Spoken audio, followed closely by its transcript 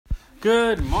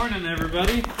Good morning,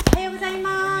 everybody. おはようござい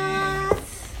ま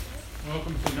す。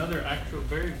 Welcome to another actual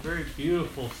very, very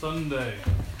beautiful Sunday.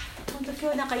 本当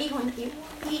今日なんかいい日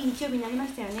曜日になりま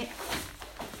したよね。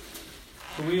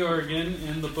 So we are again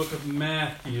in the book of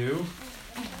Matthew.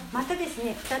 またです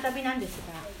ね、再びなんです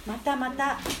が、またマ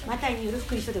タイによる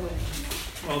福音書でございます。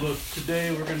 Although today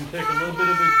we're going to take a little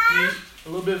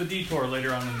bit of a detour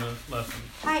later on in the lesson.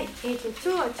 はい、今日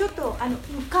はちょっと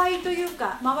迂回という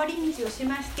か回り道をし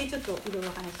ましてちょっといろいろ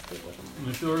お話ししていこうと思い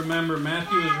ます。 If you'll remember,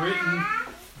 Matthew was written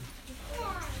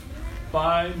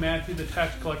by Matthew the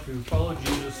tax collector who followed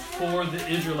Jesus for the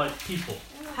Israelite people.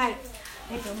 はい。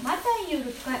マタイによ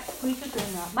る福音書とい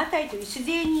うのはマタイという主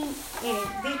税人、税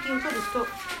金を取る人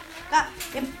が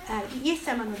イエス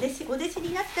様のお弟子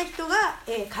になった人が、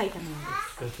書いたもの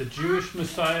です。 That the Jewish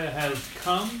Messiah has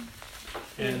come,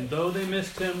 and though they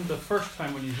missed him the first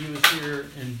time when he was here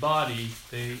in body,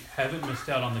 they haven't missed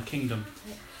out on the kingdom.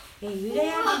 ユダ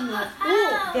ヤ人の王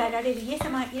であられるイエス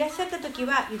様がいらっしゃった時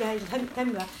はユダヤ人の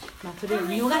民は、それを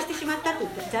見逃してしまったという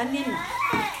残念な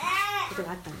こと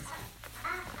があったんです。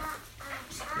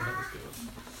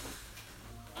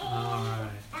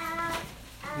 Alright.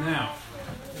 Now,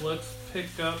 let's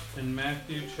pick up in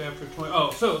Matthew chapter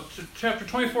 20. So chapter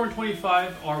 24 and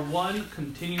 25 are one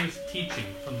continuous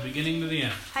teaching from the beginning to the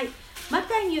end. はい。マ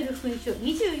タイによる福音書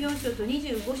24章と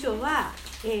25章は、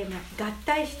合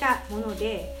体したもの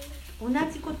で、同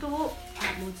じことをも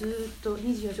うずっと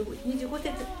24章、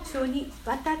25章に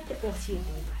わたって教えていま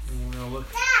す。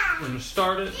We're going to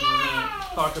start it and we're going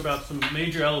to talk about some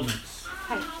major elements.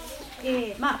 はい。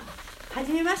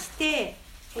初めまして、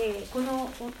この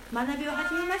学びを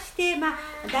始めまして、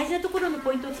大事なところの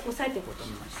ポイントを押さえていこうと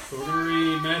思います。 So we're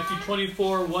going to read Matthew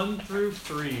 24, 1 through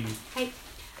 3. はい。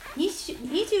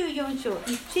24章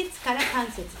1節から3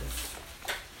節です。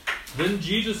 Then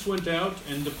Jesus went out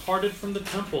and departed from the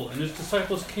temple, and his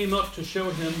disciples came up to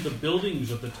show him the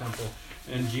buildings of the temple.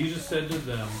 And Jesus said to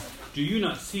them, Do you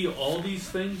not see all these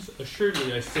things?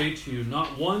 Assuredly I say to you,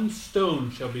 not one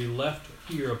stone shall be left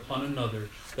here upon another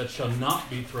that shall not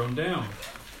be thrown down.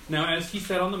 Now as he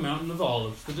sat on the mountain of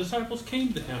Olives, the disciples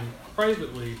came to him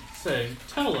privately, saying,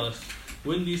 Tell us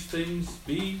when these things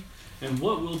be, and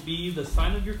what will be the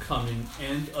sign of your coming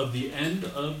and of the end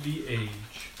of the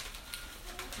age.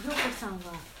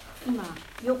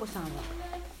 陽子さんは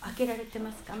開けられて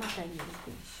ますか？マタイによる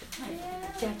福音書。はい。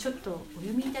じゃあちょっとお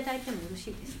読みいただいてもよろし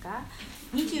いですか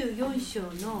？24章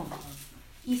の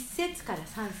1節から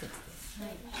3節です。は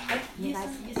い。お願い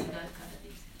します。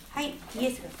はい。イエ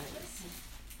スがからです。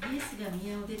イエスが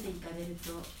宮を出て行かれる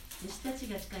と、弟子たち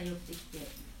が近寄ってきて、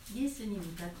イエスに向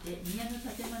かって宮の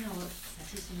建物を指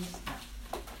し示した。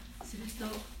すると、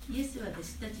イエスは弟子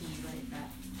たちに言われた。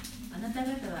あなた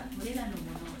方はこれらの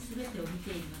ものすべてを見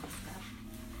ているのですか？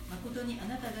誠にあ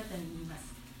なた方に言いま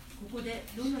す。ここで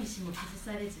どの石も崩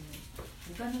されずに、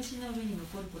他の石の上に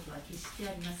残ることは決して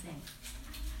ありません。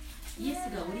イエス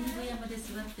がオリーブ山で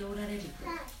座っておられると、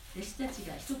弟子たち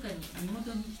が密かに身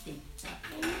元に来ていった。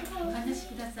お話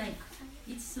しください。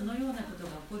いつそのようなこと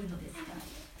が起こるのですか？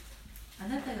あ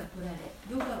なたが来られ、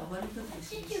世が終わるときの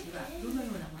印はどの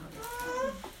ようなものですか？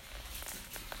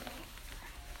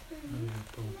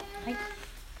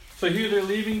 So here they're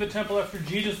leaving the temple after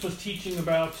Jesus was teaching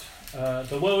about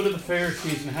the woe to the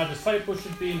Pharisees and how disciples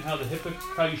should be and how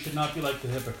you should not be like the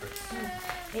hypocrites.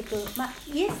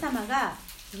 イエス様が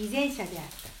偽善者であっ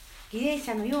た。偽善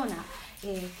者のような、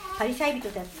パリサイ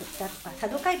人だとかサ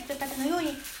ドカイ人たちのように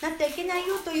なってはいけない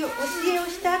よという教えを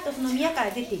した後、その宮か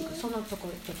ら出ていくそのとこ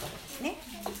ろですね。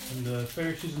And the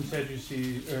Pharisees and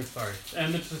Sadducees,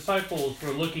 and the disciples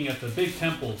were looking at the big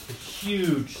temples with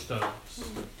huge stones.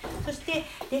 そして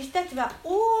弟子たちは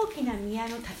大きな宮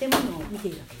の建物を見て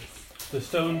いるわけです。 The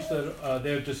stones that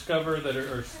they have discovered that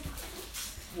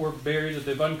were buried, that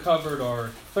they've uncovered,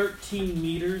 are 13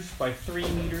 meters by 3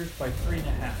 meters by 3.5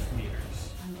 meters.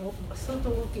 相当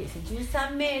大きいですね。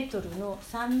13メートルの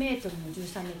3メートルの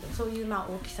13メートル、そういう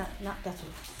大きさだそうで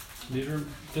す。 These are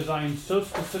designed so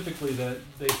specifically that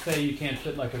they say you can't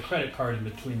fit like a credit card in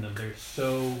between them. They're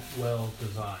so well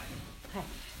designed. はい、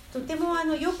とても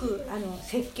よく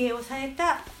設計をされ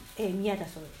た、宮だ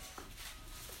そうです。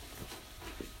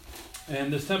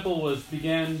 And this temple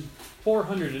began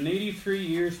 483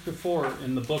 years before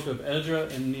in the book of Ezra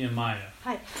and Nehemiah.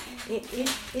 はい、エズ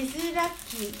ラ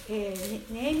記、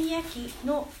ネヘミヤ記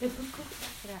の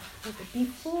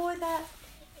before that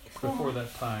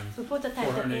time.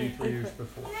 483 years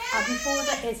before. Before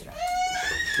the Ezra.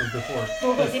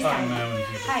 Before this time now in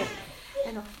Jesus. はい。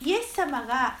イエス様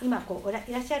が今い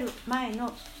らっしゃる前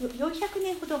の400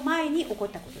年ほど前に起こっ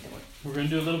たことでございます。We're going to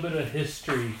do a little bit of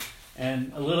history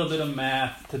and a little bit of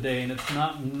math today, and it's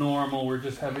not normal. We're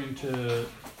just having to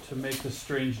make this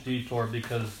strange detour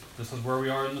because this is where we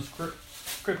are in the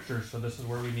scripture, so this is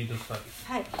where we need to study.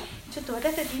 はい、ちょっと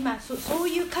私たち今そう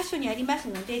いう箇所にあります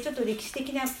ので、ちょっと歴史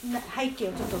的な背景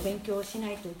をちょっと勉強し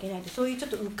ないといけないと、そういうちょ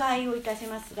っと迂回をいたし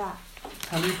ますが、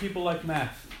How many people like math?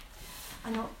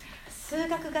 数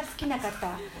学が好きな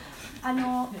方、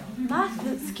マ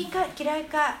ス好きか嫌い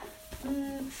か、好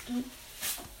き。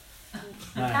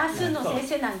算数の先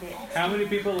生なんで。How many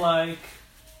people like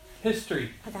history?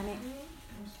 ダメ。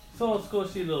So let's go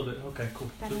see a little bit. Okay, cool.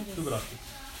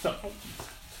 So, it's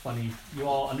funny. You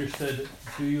all understood.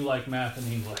 Do you like math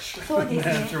and English? The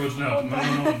answer was no.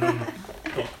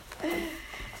 Cool.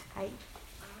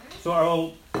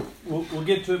 So we'll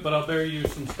get to it, but I'll bear you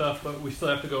some stuff. But we still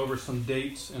have to go over some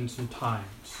dates and some times.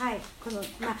 はい、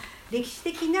歴史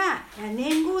的な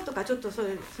年号とかちょっとそう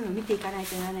いうのを見ていかない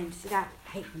とならないんですが、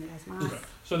はい、お願いします。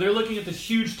So they're looking at this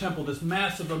huge temple, this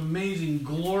massive, amazing,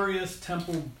 glorious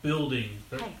temple building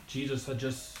that Jesus had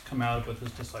just come out of with his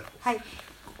disciples. はい、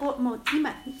ここもう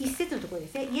今一節のところで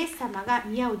すね。イエス様が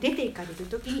宮を出て行かれる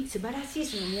ときに素晴らしい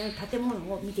その宮の建物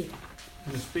を見ていた。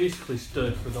And it's basically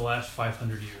stood for the last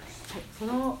 500 years. はい、そ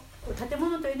の建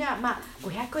物というのは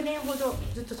500年ほど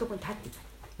ずっとそこに立っていた。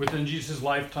Within Jesus'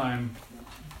 lifetime,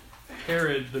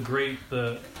 Herod the Great,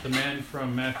 the man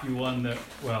from Matthew 2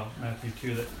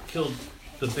 that killed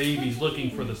the babies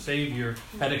looking for the Savior,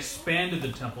 had expanded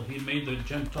the temple. He made the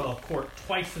Gentile court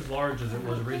twice as large as it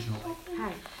was originally.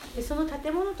 はい、でその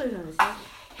建物というのはですね、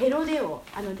ヘロデ王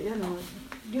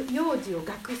幼児を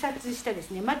虐殺したで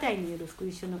すね、マタイによる福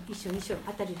音書の1章2章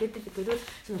あたりで出てくる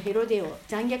そのヘロデ王、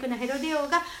残虐なヘロデ王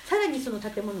がさらにその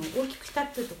建物を大きくした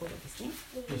というところですね。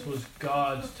This was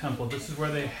God's temple. This is where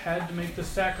they had to make the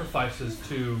sacrifices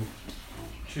to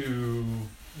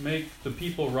make the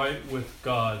people right with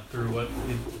God through what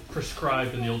He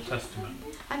prescribed in the Old Testament.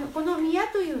 この宮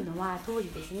というのは当時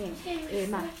ですね、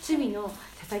罪の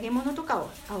捧げ物とかを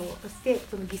して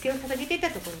その犠牲を捧げていた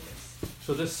ところです。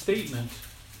So this statement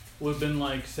would have been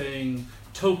like saying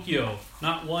Tokyo,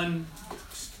 not one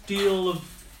beam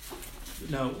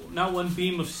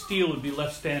of steel would be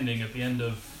left standing at the end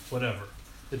of whatever.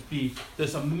 It'd be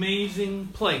this amazing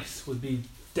place would be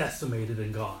decimated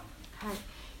and gone. はい。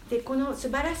でこの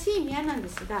素晴らしい宮なんで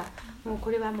すが、もうこ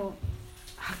れはもう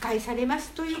破壊されま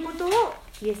すということを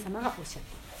イエス様がおっしゃっ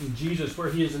ています。Jesus,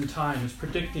 where he is in time, is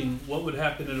predicting what would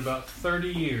happen in about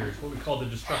 30 years, what we call the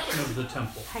destruction of the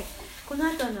temple. はい。この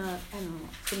後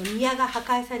その宮が破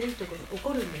壊されるところが起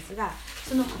こるんですが、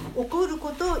その起こる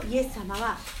ことをイエス様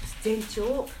は前兆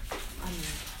で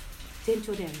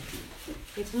はない。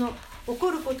その起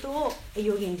こることを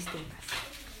予言しています。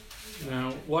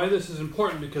Now, why this is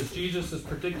important? Because Jesus is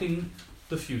predicting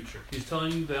the future. He's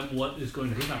telling them what is going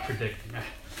to. He's not predicting.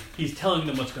 He's telling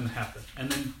them what's going to happen, and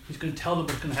then he's going to tell them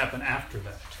what's going to happen after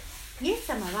that. イエス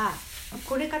様は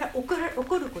これから起こ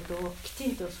ることをきち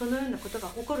んとそのようなことが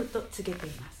起こると告げて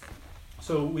います。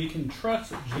So we can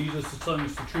trust that Jesus is telling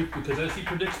us the truth because as he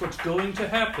predicts what's going to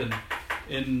happen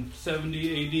in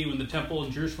 70 AD when the temple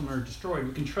in Jerusalem are destroyed,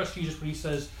 we can trust Jesus when he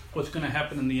says what's going to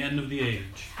happen in the end of the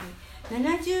age.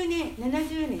 70年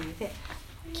で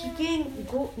紀元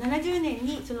後70年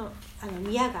にその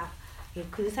宮が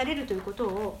崩されるということ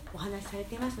をお話しされ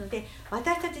ていますので、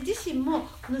私たち自身も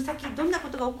この先どんなこ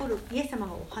とが起こるイエス様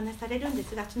がお話しされるんで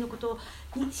すが、そのこと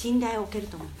に信頼を受ける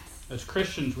と思います。As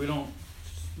Christians, we don't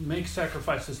make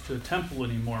sacrifices to a temple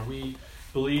anymore. We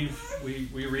believe, we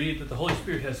read that the Holy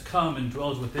Spirit has come and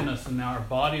dwells within us, and now our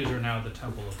bodies are now the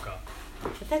temple of God.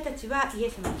 私たちはイエ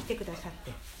ス様が来てくださっ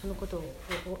てそのことを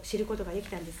知ることができ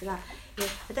たんですが、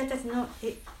私たちの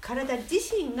体自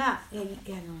身が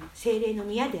聖霊の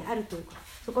宮であるということ、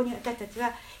そこに私たち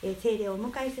は聖霊を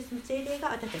お迎えしてその聖霊が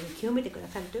私たちを清めてくだ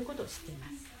さるということを知っていま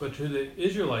す。But to the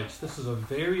Israelites, this is a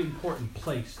very important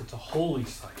place. It's a holy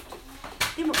site.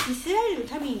 でもイスラエル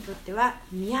の民にとっては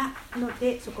宮の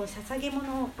でそこを捧げ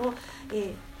物を、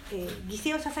犠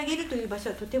牲を捧げるという場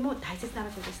所はとても大切な場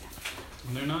所でした。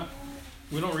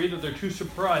We don't read that they're too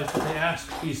surprised, but they ask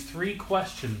these 3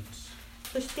 questions.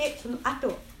 そしてその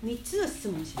後3つの質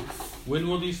問をします。When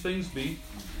will these things be?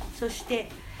 そして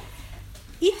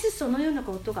いつそのような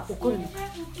ことが起こるのか。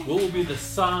What will be the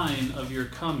sign of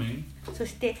your coming? そ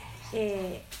して、イ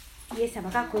エス様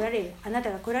が来られる、あな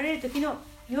たが来られる時の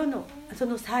世のそ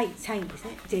のサインです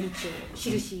ね、前兆、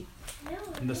印。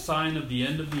And the sign of the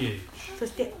end of the age. そ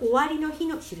して終わりの日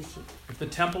の印。If the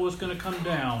temple was going to come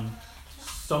down,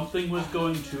 something was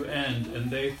going to end, and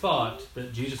they thought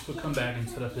that Jesus would come back and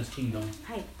set up his kingdom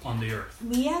はい、 on the earth.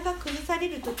 宮が崩され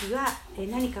るときは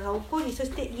何かが起こり、そ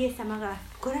してイエス様が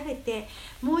来られて、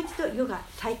もう一度世が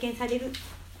再建される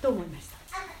と思いまし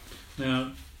た。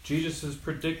 Now, Jesus is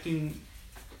predicting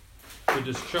the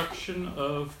destruction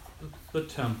of the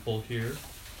temple here.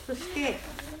 そして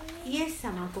イエス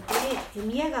様はここで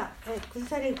宮が崩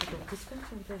されることをディスカッ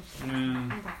ションされ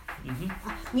て、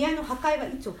宮の破壊は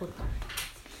いつ起こるか。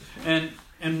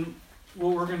 And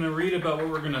what we're going to read about, what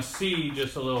we're going to see,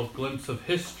 just a little glimpse of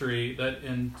history, that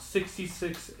in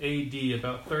 66 AD,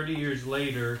 about 30 years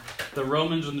later, the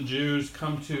Romans and the Jews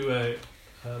come to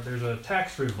there's a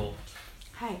tax revolt.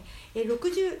 はい、紀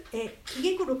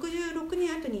元後66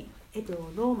年後に、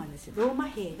ローマ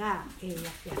兵が、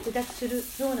略奪する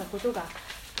ようなことが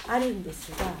あるんで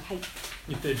すが、はい、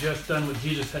If they'd just done what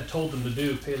Jesus had told them to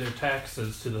do, pay their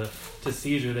taxes to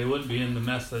Caesar, they wouldn't be in the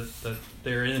mess that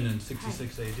they're in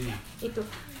 66 AD.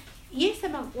 イエス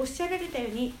様がおっしゃられたよ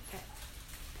うに、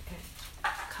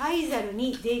カイザル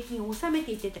に税金を納め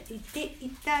ていっ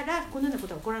たらこのようなこ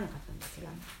とは起こらなかったんですが。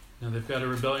Now they've got a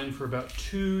rebellion for about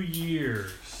 2 years.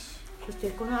 そし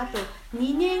てこの後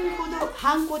2年ほど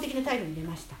反抗的な態度に出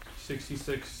ました。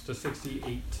66 to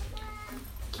 68.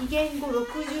 紀元後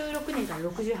66年から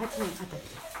68年あたりで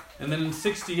す。 And then in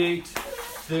 68,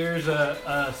 there's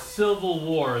a civil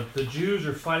war. The Jews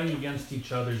are fighting against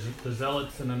each other. The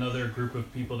Zealots and another group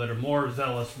of people that are more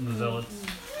zealous than the Zealots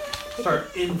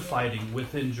start infighting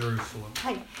within Jerusalem.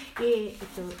 はい、イ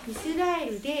スラ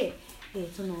エルで、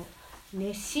その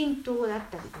熱心党だっ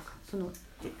たりとか、その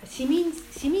市民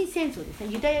戦争ですね、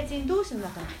ユダヤ人同士の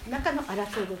中の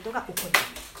争い事が起こる。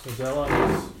The Zealots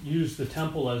use the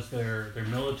temple as their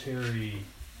military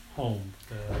home,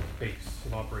 the base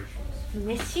of operations.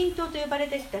 熱心党と呼ばれ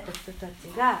ていた人た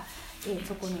ちが、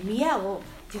そこの宮を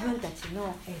自分たち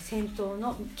の、戦闘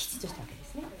の基地としたわけで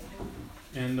すね。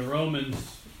And the Romans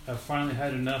have finally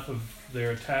had enough of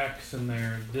their attacks and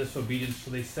their disobedience, so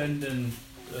they send in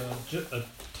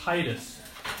Titus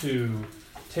to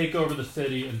take over the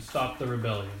city and stop the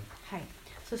rebellion. はい。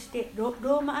そしてロ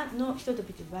ーマの人々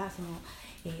はその、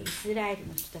イスラエル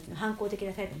の人たちの反抗的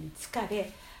な態度に疲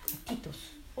れ、ティト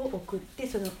スを送って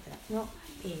その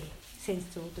戦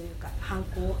争というか反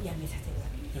抗をやめさせるわ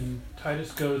けです。And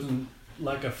Titus goes and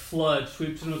like a flood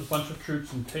sweeps in with a bunch of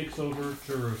troops and takes over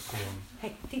Jerusalem. は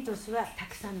い、ティトスはた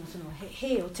くさんのその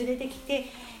兵を連れてき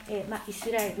て、イ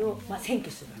スラエルを占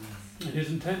拠するわけです。And his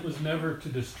intent was never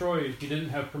to destroy. He didn't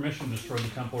have permission to destroy the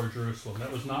temple or Jerusalem.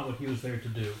 That was not what he was there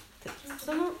to do.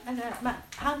 その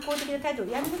反抗的な態度を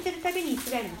やめさせるためにイ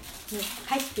スラエルに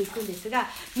入っていくんですが、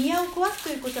宮を壊すと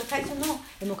いうことは最初の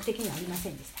目的にはありませ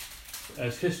んでした。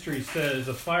As history says,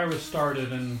 a fire was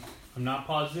started, and I'm not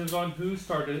positive on who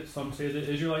started it. Some say the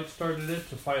Israelites started it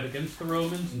to fight against the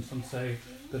Romans, and some say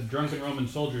the drunken Roman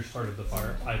soldiers started the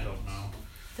fire. I don't know.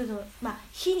 その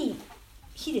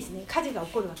火ですね、火事が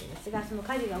起こるわけですが、その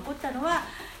火事が起こったのは、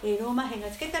ローマ兵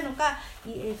がつけたのか、そ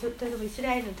れともイス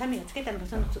ラエルの民がつけたのか、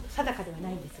その定かではな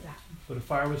いんですが。But a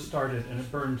fire was started, and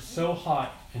it burned so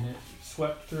hot, and it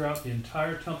swept throughout the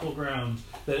entire temple grounds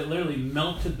that it literally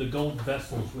melted the gold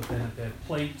vessels within it. They had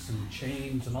plates and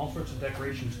chains and all sorts of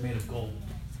decorations made of gold.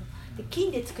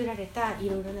 金で作られたい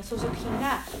ろいろな装飾品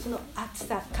がその熱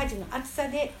さ、火事の熱さ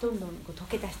でどんどん溶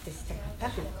け出してしまった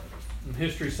ということです。And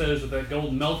history says that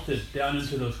gold melted down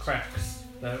into those cracks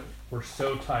that were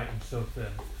so tight and so thin.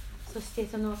 そして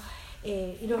その、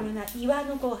いろいろな岩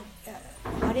の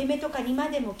割れ目とかにま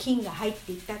でも金が入っ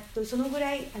ていったと、そのぐ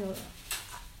らい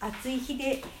熱い火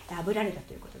で炙られた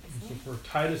ということですね。So for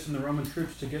Titus and the Roman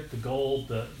troops to get the gold,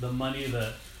 the money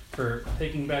for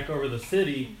taking back over the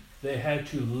city, they had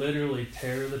to literally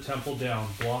tear the temple down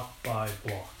block by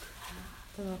block.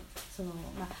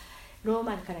 ロー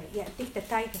マからやってきた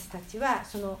タイタスたちは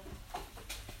その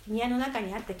宮の中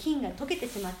にあった金が溶けて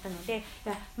しまったので、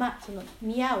その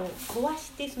宮を壊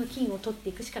してその金を取って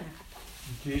いくしかなかっ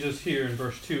た。Jesus here in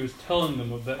verse 2 is telling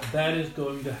them that is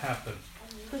going to happen.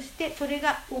 そしてそれ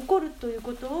が起こるという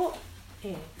ことを、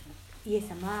イエス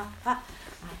様は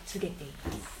告げてい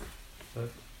ます。That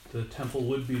the temple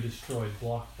would be destroyed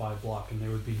block by block and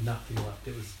there would be nothing left.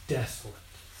 It was desolate.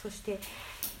 そして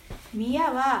宮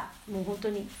はもう本当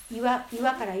に岩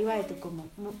から岩へとも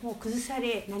う崩さ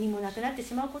れ何もなくなって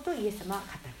しまうことをイエス様は語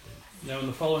っています。Now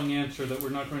in the following answer that we're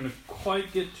not going to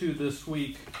quite get to this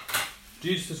week,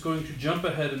 Jesus is going to jump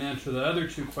ahead and answer the other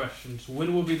two questions.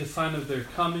 When will be the sign of their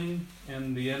coming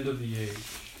and the end of the age?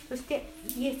 そして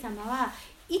イエス様は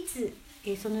いつ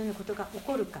そのようなことが起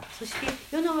こるか、そして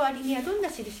世の終わりにはどんな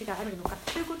印があるのか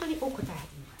ということにお答え始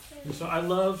めます。And so I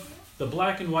love the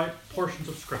black and white portions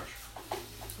of Scripture.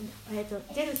 ジ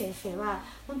ェル先生は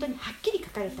本当にはっきり書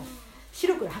かれた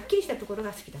白黒はっきりしたところ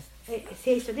が好きだ。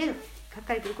聖書で書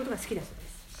かれていることが好きだそう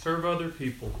です。Serve other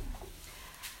people.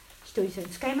 人を一緒に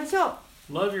使いましょう。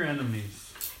 Love your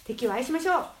enemies. 敵を愛しまし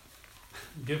ょう。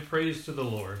 Give praise to the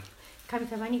Lord. 神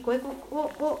様にご栄光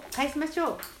を返しまし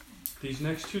ょう。 These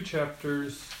next two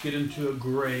chapters get into a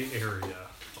gray area.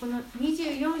 この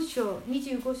24章、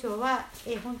25章は、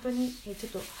本当に、ちょっ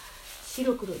と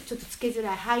白黒、ちょっとつけづ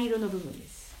らい灰色の部分で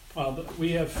す。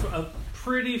We have a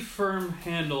pretty firm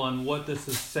handle on what this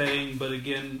is saying, but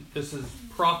again, this is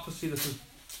prophecy. This is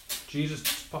Jesus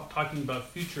talking about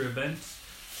future events.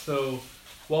 So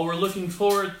while we're looking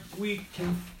forward, we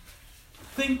can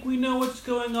think we know what's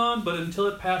going on, but until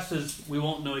it passes, we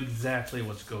won't know exactly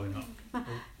what's going on.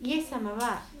 イエス様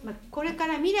は、これか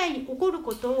ら未来に起こる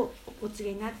ことをお告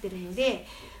げになっているので、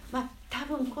多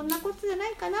分こんなことじゃな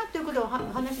いかなということをお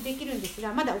話しできるんです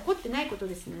が、まだ起こってないこと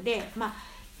ですので、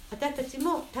私たち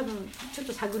も多分ちょっ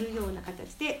と探るような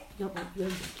形で読んでい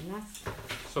きます。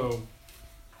So,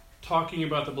 talking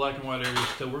about the black and white area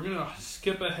still, we're going to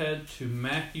skip ahead to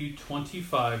Matthew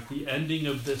 25, the ending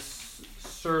of this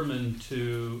sermon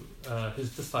to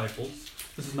his disciples.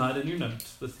 This is not in your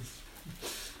notes. This is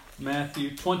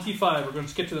Matthew 25. We're going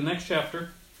to skip to the next chapter.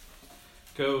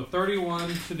 Go 31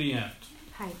 to the end.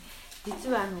 はい。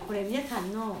実はこれ皆さ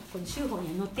んのこの週報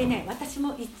には載っていない、私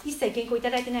も一切原稿い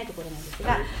ただいてないところなんです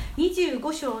が、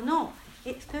25章の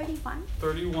31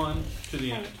 to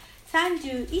the end.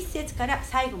 31節から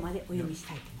最後までお読みし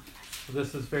たいと思います。So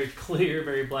this is very clear,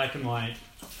 very black and white.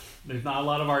 There's not a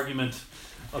lot of argument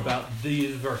about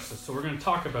these verses. So we're going to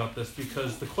talk about this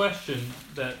because the question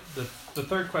that the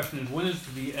third question is, when is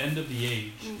the end of the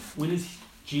age? When is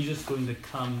Jesus going to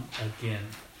come again?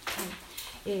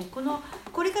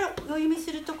 これからお読み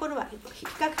するところは比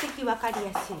較的分かり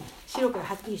やすい白黒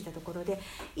はっきりしたところで、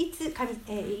いつ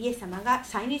イエス様が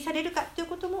再臨されるかという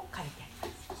ことも書いてあ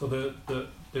ります。So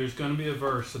there's going to be a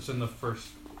verse that's in the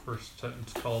first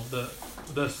sentence called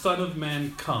the Son of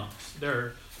Man comes.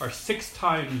 There are 6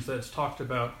 times that's talked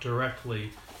about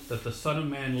directly that the Son of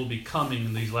Man will be coming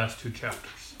in these last 2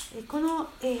 chapters.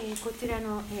 こちら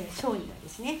の章にはで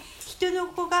すね、人の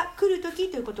子が来る時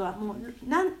ということはもう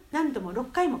何度も6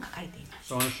回も書かれていま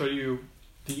す。So I want to show you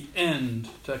the end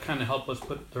to kind of help us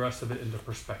put the rest of it into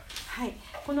perspective. はい、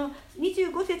この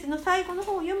25節の最後の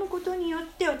方を読むことによっ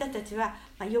て私たちは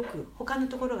よく他の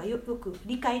ところがよく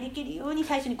理解できるように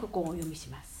最初にここをお読みし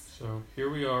ます。So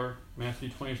here we are, Matthew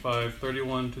 25,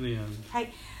 31 to the end. は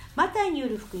い、マタイによ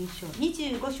る福音書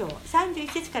25章31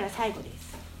節から最後で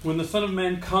す。When the Son of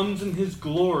Man comes in his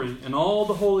glory, and all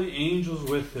the holy angels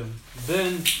with him,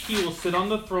 then he will sit on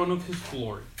the throne of his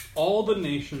glory. All the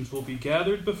nations will be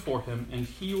gathered before him, and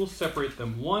he will separate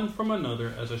them one from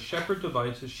another, as a shepherd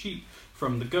divides his sheep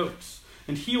from the goats.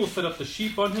 And he will set up the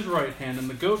sheep on his right hand, and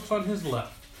the goats on his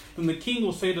left. Then the king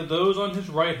will say to those on his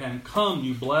right hand, "Come,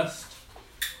 you blessed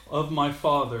of my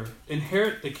Father,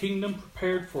 inherit the kingdom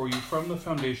prepared for you from the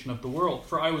foundation of the world.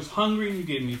 For I was hungry, and you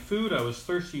gave me food. I was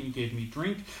thirsty, and you gave me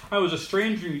drink. I was a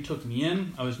stranger, and you took me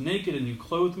in. I was naked, and you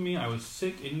clothed me. I was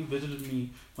sick, and you visited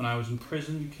me. When I was in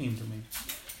prison, you came to me."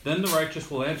 Then the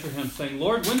righteous will answer him, saying,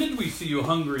 "Lord, when did we see you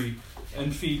hungry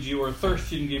and feed you, or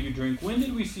thirsty and give you drink? When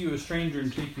did we see you a stranger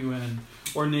and take you in,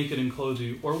 or naked and clothe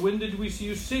you? Or when did we see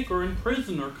you sick or in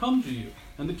prison or come to you?"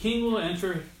 And the king will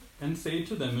answer and say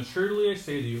to them, "Assuredly I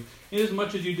say to you,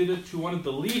 inasmuch as you did it to one of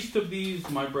the least of these,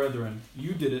 my brethren,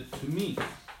 you did it to me."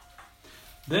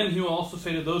 Then he will also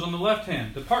say to those on the left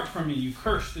hand, "Depart from me, you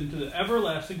cursed, into the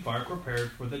everlasting fire prepared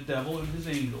for the devil and his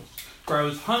angels. For I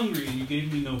was hungry, and you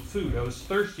gave me no food. I was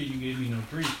thirsty, and you gave me no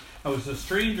drink. I was a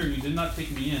stranger, and you did not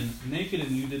take me in. Naked,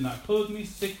 and you did not clothe me.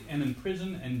 Sick and in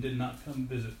prison, and did not come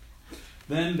visit."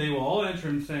 Then they will all answer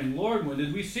him, saying, "Lord, when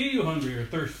did we see you hungry or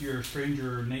thirsty or a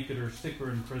stranger or naked or sick or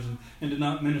in prison, and did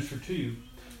not minister to you?"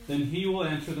 Then he will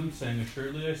answer them, saying,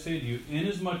 "Assuredly I say to you,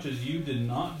 inasmuch as you did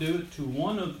not do it to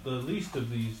one of the least of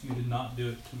these, you did not do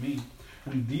it to me.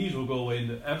 And these will go away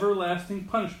into everlasting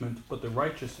punishment, but the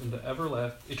righteous into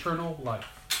eternal life."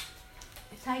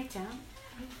 さいちゃん、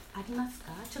あります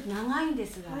か？ちょっと長いんで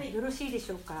すが、よろしいで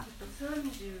しょうか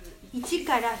？1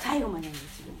から最後までなんで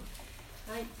すよ。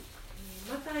はい。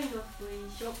マタイの福音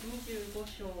書25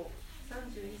章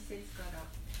31節か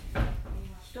ら、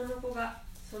人の子が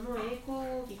その栄光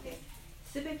を帯びて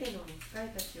すべての御使い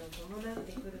たちを伴っ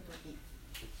てくるとき、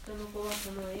人の子は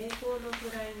その栄光の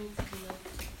位につきま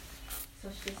す。そ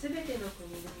してすべての国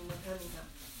々の民が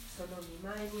その御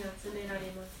前に集められ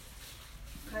ます。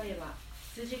彼は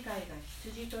羊飼いが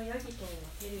羊とヤギとを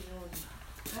分けるように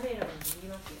彼らを塗り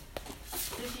分け、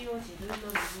羊を自分の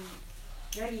右に、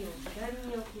ヤギを左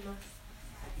に置きます。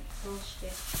そうして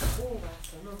王は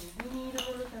その右にいる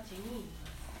者たちに言いま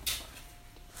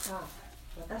す。さあ、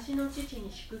私の父に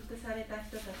祝福された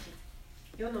人たち、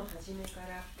世の初めか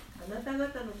らあなた方の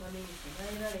ために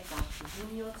備えられた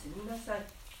泉を摘みなさい。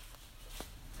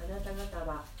あなた方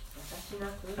は私が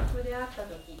空腹であった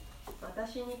とき、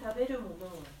私に食べるもの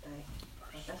を与え、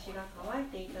私が乾い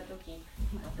ていたとき、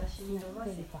私に飲ま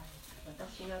せ、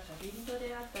私が旅人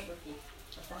であったとき、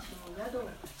私に宿を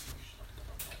貸し、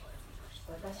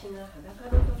私が裸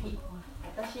のとき、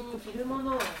私に着るも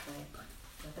のを与え、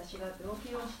私が病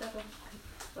気をしたとき、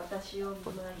私を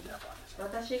見舞い、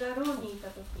私が牢にいた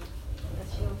とき、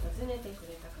私を訪ねてく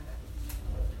れたからで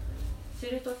す。す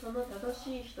るとその正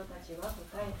しい人たちは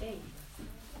答えていま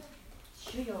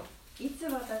す。主よ、いつ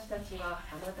私たちは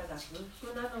あなたが空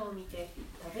腹なのを見て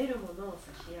食べるものを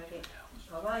差し上げ、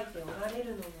乾いておられ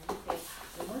るのを見て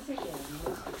飲ませてあり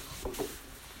ましたか。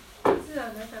いつ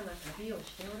あなたが旅を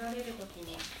しておられるとき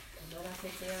に泊まらせ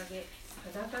てあげ、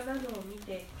裸なのを見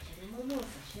て着るものを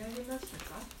差し上げました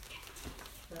か。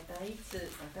またい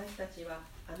つ私たちは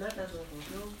あなたのご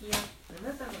病気やあ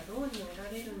なたが牢にお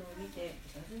られるのを見て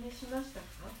お尋ねしました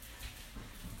か。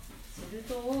する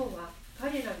と王は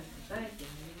彼らに答えて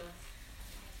言います。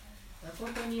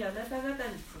誠にあなた方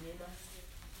に告げます。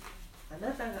あな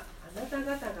た方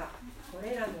がこ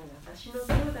れらの私の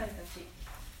兄弟たち、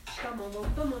しかも最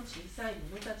も小さい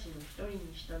者たちの一人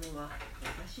にしたのは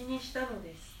私にしたの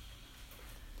です。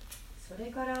そ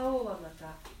れから王はま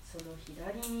たその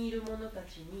左にいる者た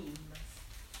ちに言います。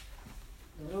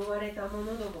呪われた者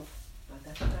ども、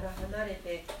私から離れ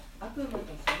て悪魔とそ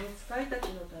の使いた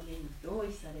ちのために用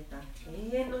意された永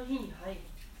遠の火に入る。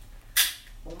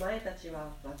お前たち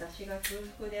は私が空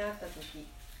腹であったとき、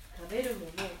食べるも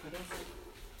のをくれず、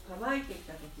乾いてい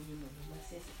たときにも飲ま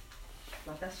せず、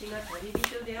私が旅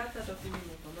人であったときにも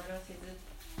泊まらせず、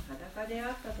裸で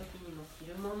あったときにも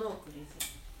着るものをくれず、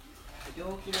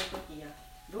病気のときや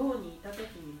牢にいたと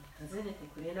きにも訪ねて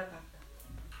くれなかった。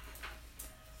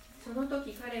その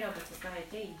時彼らも答え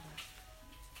て言います。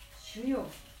主よ、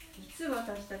いつ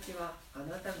私たちはあ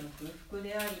なたが空腹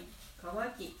であり、乾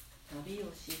き、旅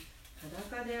をし、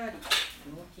裸であり、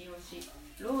病気をし、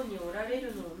牢におられ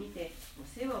るのを見てお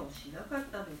世話をしなかっ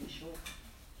たのでしょうか。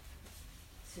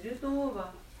すると王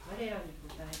は彼らに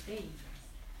答えて言い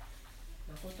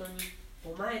ます。誠に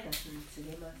お前たちに告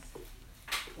げます。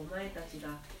お前たち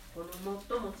がこの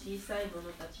最も小さい者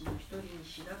たちの一人に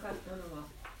しなかったのは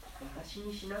私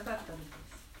にしなかったの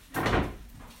です。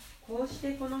こうし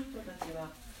てこの人たちは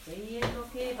永遠の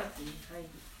刑罰に入り、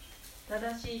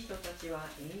正しい人たちは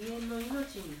永遠の命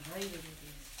に入るので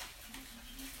す。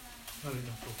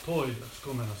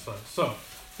So,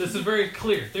 this is very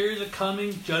clear. There is a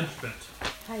coming judgment.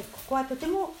 はい、ここはとて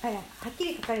もはっき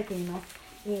り書かれています。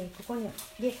ここに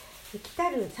で来た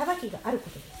る裁きがあるこ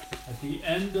とです。At the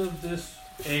end of this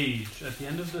age, at the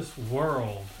end of this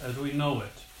world, as we know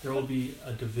it, there will be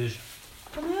a division.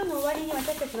 この世の終わりに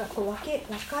私たちはこう分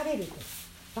かれると、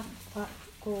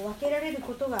こう分けられる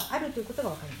ことがあるということが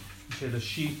分かります。You say the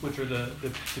sheep, which are the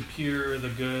pure, the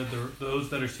good, those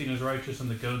that are seen as righteous, and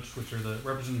the goats, which are the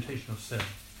representation of sin.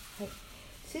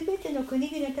 すべての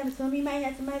国々のためその見舞い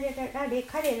に集まられ、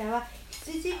彼らは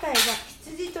羊飼いが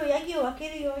羊とヤギを分け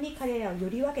るように彼らをよ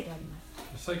り分けてありま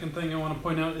す。The second thing I want to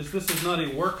point out is this is not a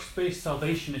works-based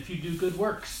salvation. If you do good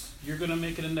works, you're going to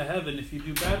make it into heaven. If you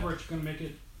do bad works, you're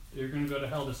going to go to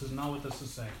hell. This is not what this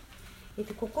is saying.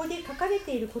 ここで書かれ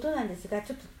ていることなんですが、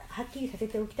ちょっとはっきりさせ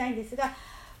ておきたいんですが、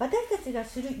私たちが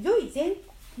する良い行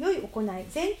い、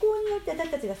善行によって私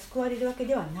たちが救われるわけ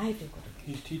ではないということです。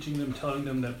He's teaching them, telling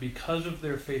them that because of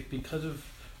their faith, because of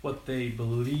what they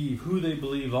believe, who they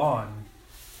believe on,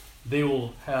 they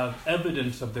will have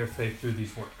evidence of their faith through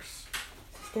these works.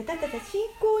 そして私たちは信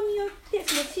仰によって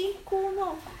その信仰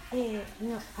の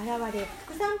現れ、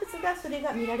副産物がそれ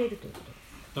が見られるということです。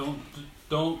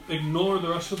Don't ignore the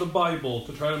rest of the Bible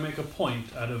to try to make a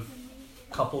point out of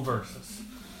a couple verses.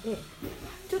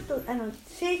 ちょっと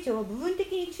聖書を部分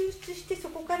的に抽出してそ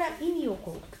こから意味を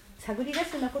探り出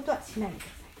すようなことはしないでくだ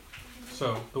さ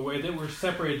い。So, the way that we're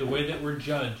separated, the way that we're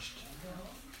judged,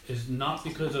 is not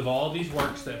because of all these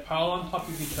works that pile on top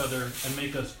of each other and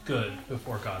make us good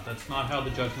before God. That's not how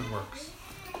the judgment works.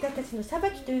 私たちの裁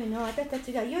きというのは私た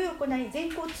ちが良い行い、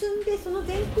善行を積んでその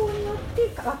善行によって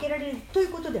分けられるとい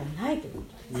うことではないというこ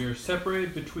とです。We are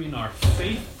separated between our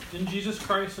faith in Jesus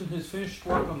Christ and His finished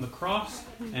work on the cross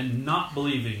and not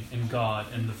believing in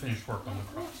God and the finished work on the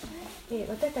cross.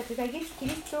 私たちがイエス・キ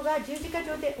リストが十字架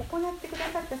上で行ってくだ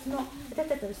さったその私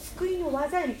たちの救いの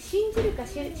技に信じるか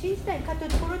信じないかとい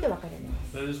うところで分かれま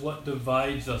す。That is what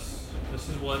divides us. This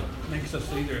is what makes us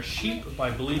either a sheep by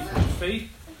belief and faith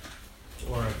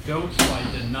or a goat by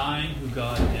denying who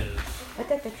God is.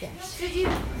 私たちは羊、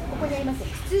ここにあります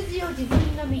羊を自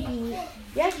分の右に、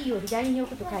ヤギを左に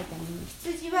置くと書いたのに、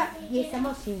羊はイエス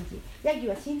様を信じ、ヤギ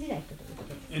は信じない人というこ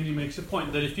とです。And he makes a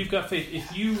point that if you've got faith,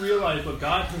 if you realize what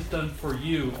God has done for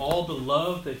you, all the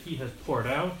love that he has poured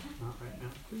out, not right now,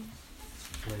 please.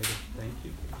 Later, thank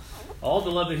you. All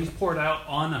the love that he's poured out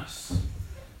on us,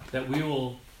 that we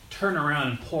will turn around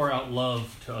and pour out love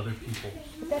to other people.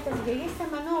 私たちがイエス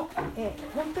様の、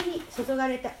本当に注が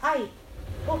れた愛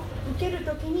を受ける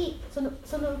ときに、その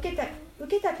受け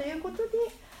たということで、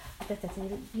私たちの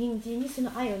隣人にそ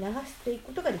の愛を流していく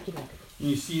ことができるわけ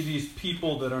です。You see these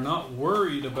people that are not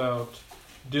worried about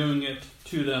doing it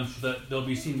to them so that they'll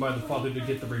be seen by the Father to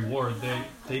get the reward.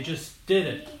 They just did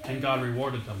it, and God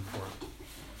rewarded them for it.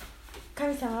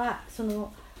 神様はそ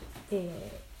の、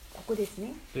ここです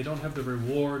ね。They don't have the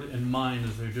reward in mind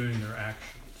as they're doing their actions.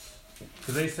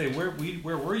 Because they say, where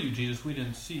were you, Jesus? We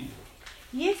didn't see you.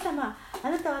 イエス様、あ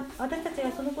なたは私たち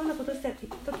がそのことをしたとき、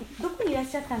どこにいらっ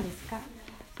しゃったんですか？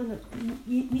その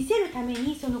見せるため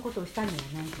にそのことをしたので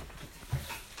はないというこ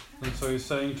とです。And so he's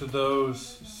saying to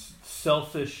those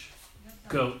selfish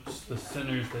goats, the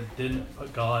sinners that didn't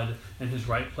put God in his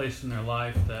right place in their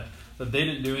life, that they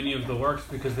didn't do any of the works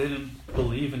because they didn't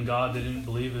believe in God, they didn't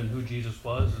believe in who Jesus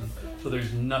was, and so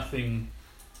there's nothing,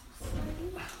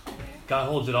 God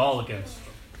holds it all against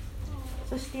them.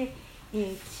 そして、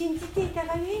信じていた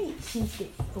がゆえに信じて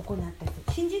行った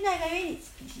人、信じないがゆえに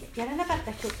やらなかっ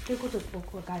た人ということを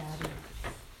僕はからあるわけで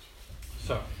す。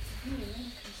So,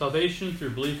 salvation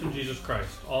through belief in Jesus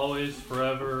Christ, always,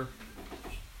 forever,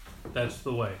 that's the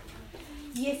way.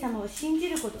 イエス様を信じ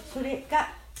ること、それが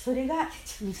道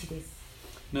です。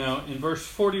Now, in verse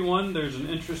 41, there's an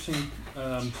interesting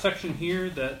section here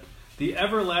that the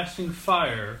everlasting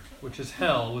fire, which is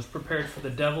hell, was prepared for the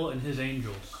devil and his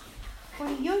angels. ここ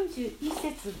に41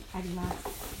節ありま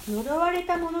す。呪われ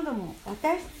た者ども、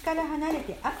私から離れ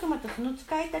て悪魔とその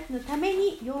使いたちのため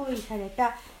に用意され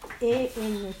た永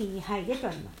遠の火に入れと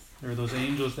あります。There are those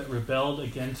angels that rebelled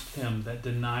against him, that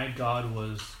denied God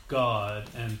was God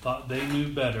and thought they knew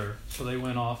better, so they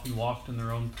went off and walked in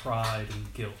their own pride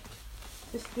and guilt.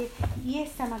 そしてイエ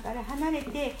ス様から離れ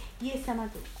てイエス様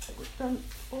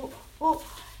を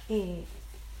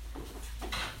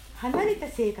離れた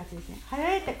生活ですね。離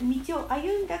れた道を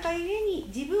歩んだがゆえ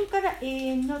に自分から永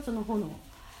遠のその炎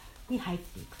に入っ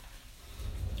ていく。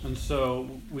And so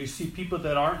we see people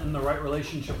that aren't in the right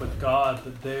relationship with God,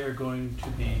 that they're going to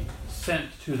be sent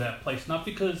to that place. Not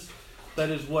because that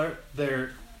is where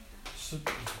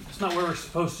it's not where we're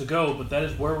supposed to go, but that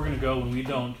is where we're going to go when we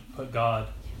don't put God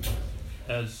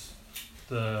as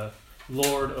the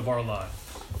Lord of our lives.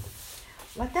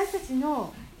 私たち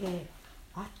の、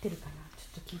合ってるかな、ち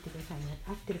ょっと聞いてくださいね。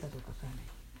合ってるかどうかわからない。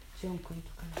ジョン君と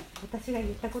かね、私が言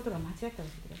ったことが間違ったら教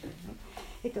えてくださいね。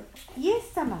イエ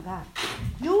ス様が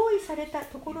用意された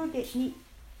ところでに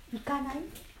行かない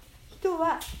人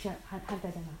は、じゃあ反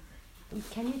対だな。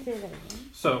Can you say that again?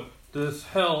 So, this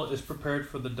hell is prepared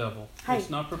for the devil. はい。 It's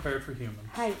not prepared for humans.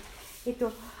 はい。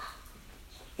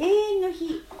永遠の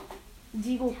日、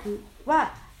地獄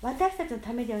は私たちの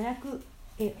ためではなく、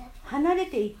離れ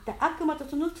ていった悪魔と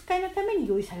その使いのために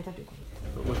用意されたということです。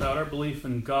But without our belief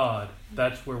in God,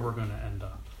 that's where we're going to end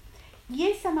up. イ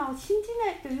エス様を信じ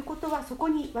ないということは、そこ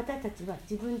に私たちは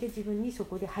自分で自分にそ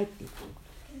こで入っていくというこ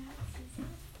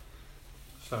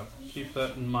とです。 So keep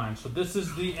that in mind. So this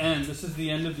is the end. This is the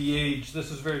end of the age.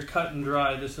 This is very cut and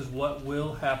dry. This is what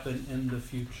will happen in the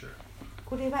future.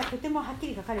 これはとてもはっき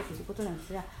り書かれていることなんで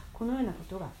すが、このようなこ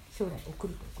とが将来起こ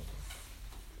るということで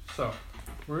す。 So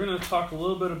we're going to talk a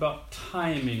little bit about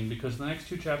timing because the next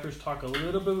two chapters talk a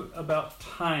little bit about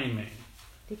timing.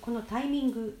 でこのタイミ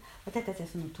ング、私たちは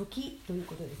その時という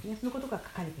ことですね。そのことが書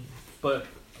かれています。 But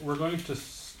we're going to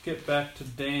skip back to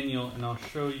Daniel and I'll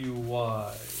show you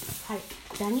why. はい、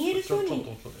ダニエル書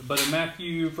に、 But in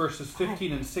Matthew verses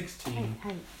 15 and 16, はい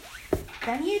はい、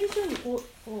ダニエル書に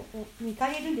行か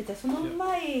れるんですが、その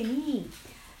前に、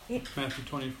Matthew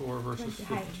 24 verses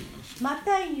 15. はい、マ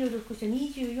タイによる福音書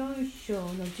24章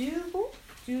の15、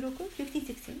16、15、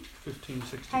16、 15,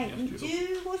 16, はい、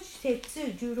 yes, 15節、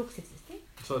16節ですね。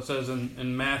So it says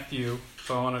in Matthew,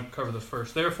 so I want to cover this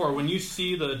first. Therefore, when you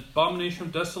see the abomination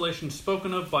of desolation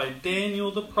spoken of by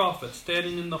Daniel the prophet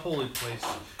standing in the holy place,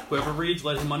 whoever reads,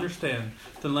 let him understand.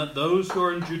 Then let those who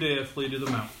are in Judea flee to the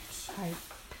mountains. はい。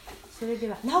それで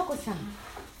は、直子さん、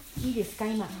いいですか、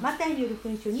今、マタイによる福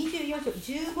音書24章、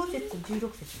15節、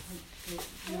16節です。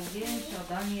預言者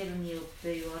ダニエルによっ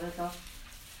て言われた、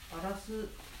荒らす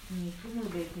に住む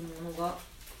べき者が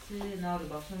聖なる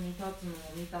場所に立つのを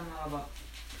見たならば、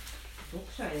読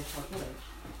者へ悟れ。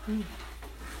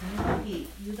その時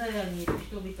ユダヤにいる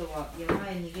人々は山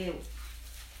へ逃げよ。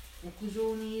屋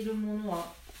上にいる者は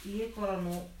家から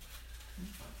物を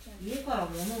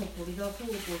取り出そうと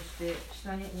して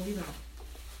下に降りるな。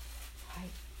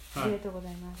はい、ありがとうござ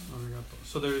います。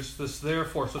So there's this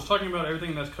therefore. So it's talking about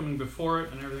everything that's coming before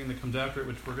it and everything that comes after it,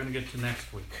 which we're going to get to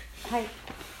next week. はい、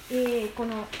こ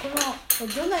の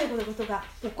どんなことが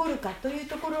起こるかという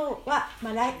ところは、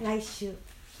来週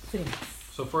触れます。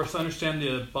So for us to understand the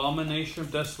abomination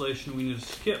of desolation, we need to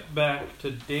skip back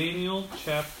to Daniel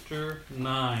chapter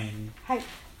 9. はい、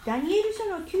ダニエル書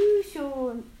の9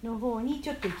章の方にち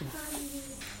ょっと行きま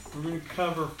す。We're going to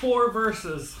cover 4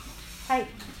 verses. はい、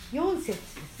4節で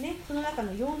すね。その中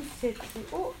の4節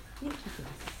をに行きま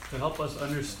す。To help us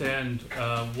understand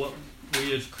what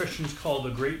we as Christians call the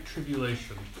Great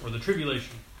Tribulation, or the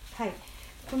Tribulation. はい、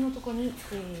このとこに、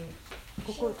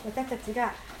ここ私たち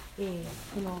が、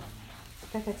この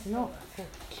私たちの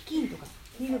飢饉とか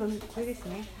いうのがこれです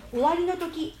ね。終わりの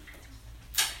時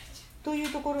という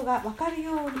ところが分かる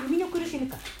ように、生みの苦しみ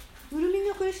か、生み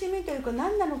の苦しみというか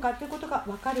何なのかということが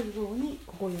分かるように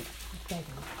ここに行きたい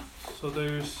と思います。So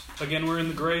again, we're in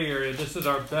the gray area. This is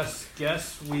our best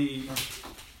guess.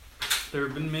 There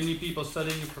have been many people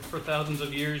studying for thousands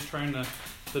of years trying to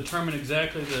determine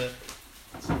exactly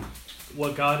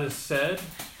what God has said,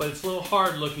 but it's a little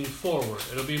hard looking forward.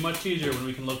 It'll be much easier when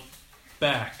we can look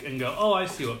back and go, oh, I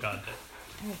see what God did.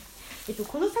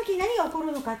 この先何が起こ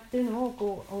るのかっていうの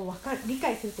を理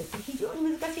解すると非常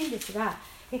に難しいんですが、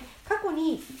過去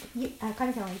に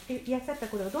神様が言っていらっしゃった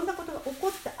ことがどんなことが起こ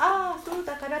った、そう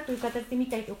だからという形で見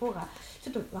たいところがち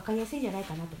ょっと分かりやすいんじゃない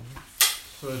かなと思います。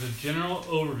So as a general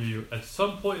overview, at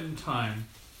some point in time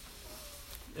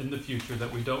in the future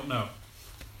that we don't know.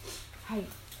 はい、一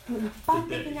般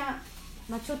的な、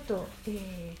ちょっと、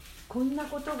こんな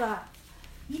ことが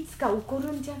いつか起こ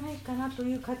るんじゃないかなと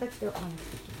いう形でお話し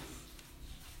ていき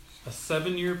ます。A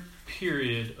 7-year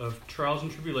period of trials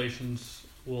and tribulations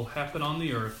will happen on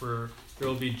the earth where there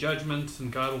will be judgments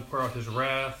and God will pour out his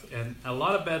wrath and a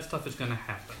lot of bad stuff is going to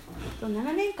happen.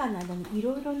 7年間の間にい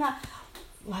ろいろな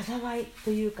災い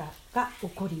というかが起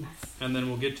こります。And then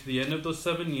we'll get to the end of those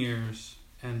 7 years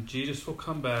and Jesus will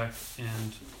come back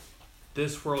and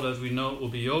this world as we know it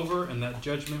will be over and that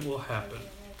judgment will happen.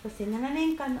 そして7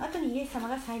年間の後にイエス様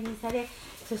が再臨され、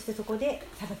そしてそこで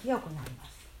裁きが行われま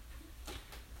す。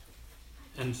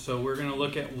And so we're going to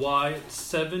look at why it's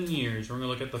 7 years. We're going to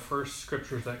look at the first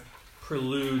scriptures that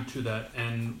prelude to that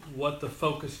and what the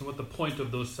focus and what the point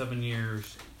of those 7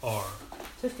 years are.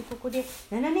 そしてここで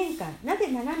7年間、なぜ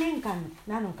7年間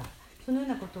なのか、そのよう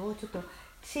なことをちょっと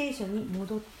聖書に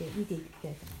戻って見ていきた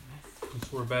いと思いま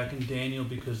す。So we're back in Daniel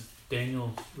because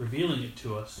Daniel's revealing it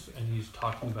to us and he's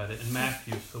talking about it in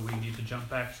Matthew, so we need to jump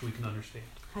back so we can understand.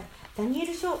 はい、ダニエ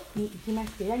ル書に行きま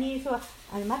して、ダニエル書は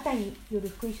マタイによる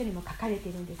福音書にも書かれて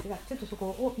いるんですが、ちょっとそこ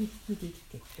を見ていき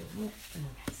たいと思いま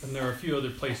す。And there are a few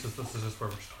other places. This is just where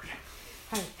we're starting.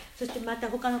 はい、そしてまた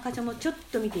他の箇所もちょっ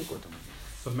と見ていこうと思いま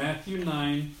す。So Matthew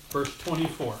 9, verse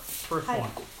 24, first はい、 one.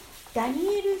 ダ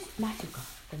ニエル、マタイか、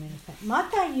ごめんなさい。マ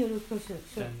タイによる福音書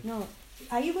の、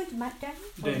Are you going to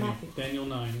Daniel? Daniel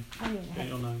 9,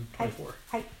 Daniel 9, 24.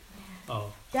 はい。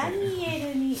Oh. ダニエ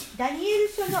ル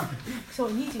書のそう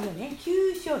24ね、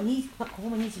9章2、ここ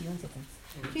も24節なんです。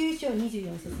9章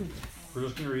24節にます。We're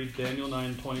just going to read Daniel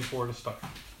 9, 24 to start.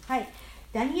 はい。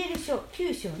ダニエル書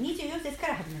9章24節か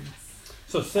ら始めます。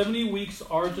So 70 weeks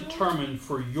are determined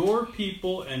for your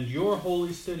people and your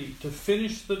holy city to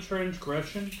finish the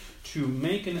transgression, to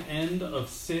make an end of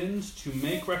sins, to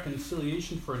make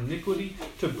reconciliation for iniquity,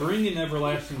 to bring in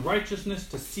everlasting righteousness,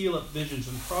 to seal up visions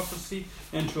and prophecy,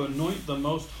 and to anoint the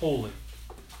most holy.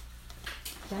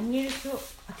 ダニエル書開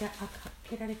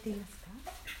けられています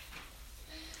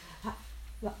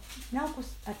か？なおこ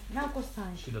さ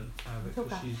ん。She doesn't have it そう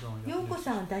か。 because she's only よう got こ this.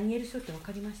 さんはダニエル書って分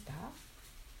かりました？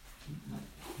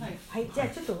はい、はい、じゃあ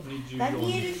ちょっとダ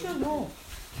ニエル書の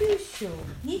9章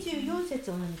24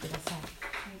節をお読みください。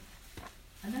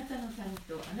あなたの民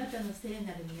とあなたの聖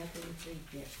なる都につい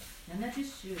て70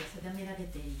州が定められ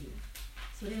ている。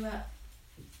それは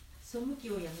背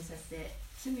きをやめさせ、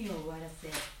罪を終わらせ、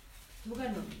咎の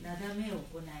なだめを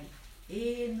行い、永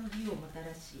遠の義をもた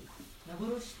らし、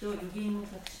幻と予言を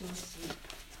確証し、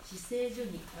至聖所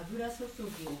に油注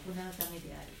ぎを行うため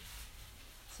である。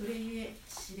それゆえ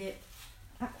知れ。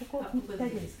ここ大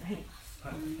丈夫ですか？はい。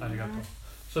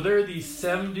So there are these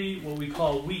 70 what we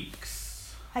call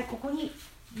weeks. はい、ここに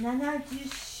70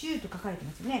週と書かれて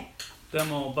ますね。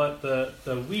Demo, but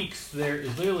the weeks there is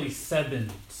literally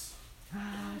sevens.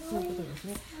 そういうことです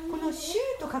ね。この週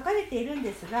と書かれているん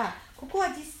ですが、ここは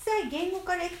実際言語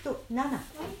からいくと7。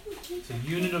 It's a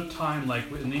unit of time, like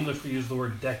in English we use the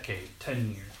word decade,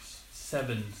 10 years.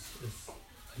 Sevens is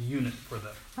a unit for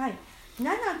them. はい、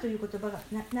7という言葉が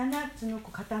7つの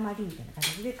塊みたいな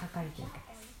形で書かれているわけで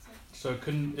す。 So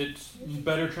it's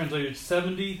better translated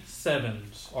 70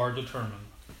 sevens are determined.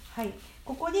 はい、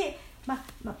ここで、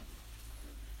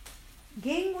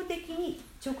言語的に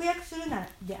直訳するな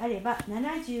であれば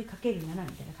 70×7 みたい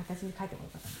な形に書いておこ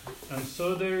うかと思います。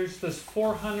 And so there's this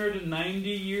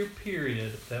 490-year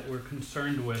period that we're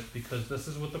concerned with because this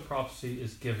is what the prophecy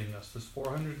is giving us, this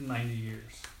 490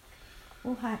 years.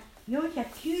 はい、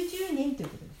490年という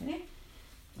ことですね。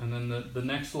 And then the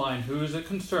next line, who is it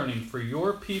concerning? For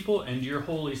your people and your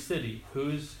holy city. Who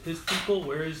is his people?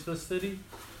 Where is the city?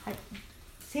 はい、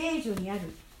聖女にある、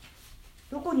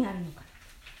どこにあるのか、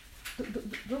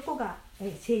どこが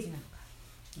聖女なのか。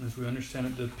 As we understand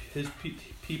it, his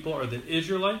people are the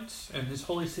Israelites, and his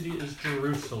holy city is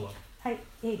Jerusalem. はい、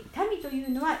民とい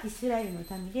うのはイスラエルの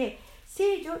民で、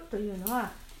聖女というの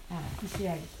はイス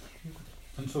ラエルということで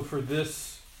す。 And so for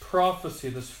this prophecy,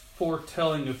 this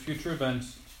foretelling of future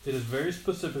events, it is very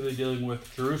specifically dealing with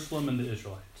Jerusalem and the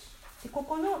Israelites. でこ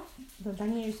このダ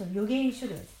ニエル書の預言書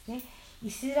ではですね、イ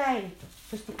スラエルと、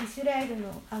そしてイスラエル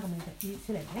の、ごめんなさい、イ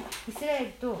スラエルね、イスラエ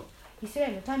ルとイスラ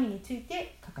エルの民につい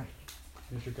て書かれてい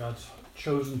ます。 These are God's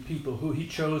chosen people, who he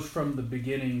chose from the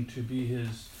beginning to be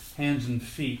his hands and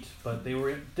feet, but they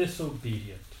were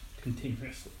disobedient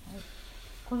continuously.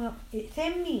 この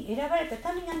選民、選ばれ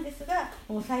た民なんですが、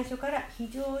もう最初から非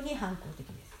常に反抗的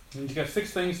です。 And he's got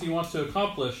 6 things he wants to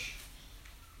accomplish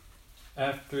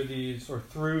after these or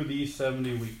through these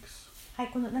 70 weeks. はい、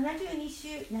この72週、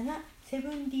72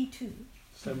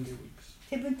 70 weeks.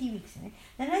 70 weeks ね、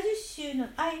70週の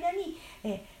間に、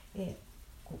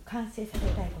こう完成させ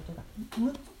たいことが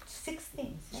6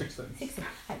 things、 6 things.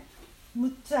 はい、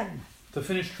6つあります。 To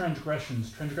finish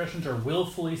transgressions. Transgressions are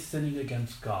willfully sinning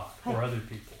against God or other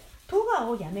people. トガ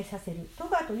をやめさせる。ト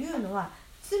ガというのは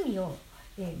罪を、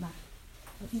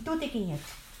意図的にやる。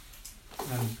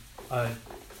 And I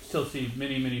still see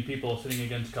many people sinning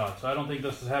against God. So I don't think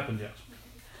this has happened yet.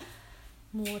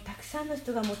 もうたくさんの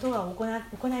人がもうトガを行い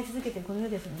続けているこの世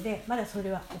ですので、まだそ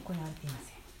れは行われていま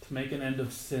せん。 To make an end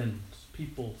of sins.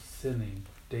 People sinning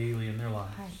daily in their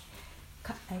lives. は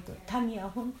い、民は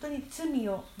本当に罪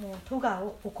をもうトガ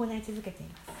を行い続けてい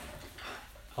ます。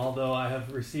 Although I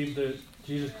have received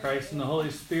Jesus Christ and the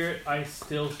Holy Spirit, I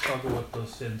still struggle with those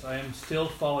sins. I am still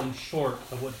falling short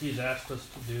of what He's asked us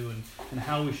to do and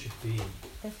how we should be.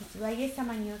 私たちはイエス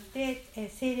様によって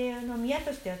聖霊の宮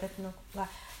として私のは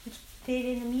聖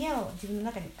霊の宮を自分の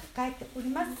中に抱えており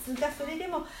ますが、それで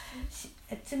も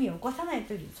罪を犯さない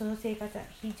というその生活は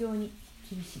非常に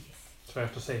厳しいです。 So I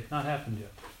have to say, not happened yet.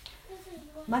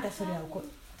 まだそれは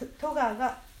ト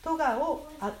ガ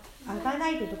をあがな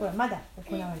いというところはまだ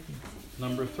行われています。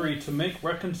 Number 3, to make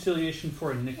reconciliation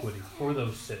for iniquity, for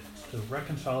those sins, to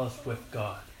reconcile us with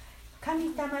God.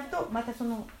 神様とまたそ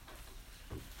の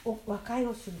和解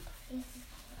をすると。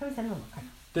神様の和解。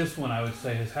 This one I would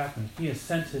say has happened. He has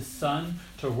sent His Son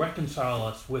to reconcile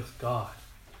us with God.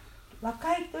 和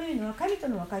解というのは、神と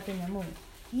の和解というのはもう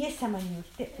イエス様によっ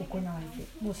て行われて、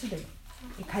もうすでに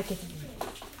解決済みで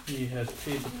す。 He has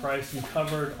paid the price and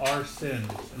covered our sins,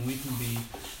 and we can be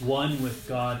one with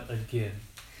God again.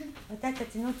 私た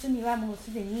ちの罪はもう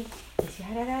すでに支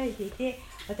払われていて、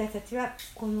私たちは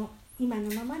この今の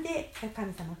ままで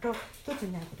神様と一つ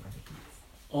になることができます。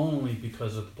 Only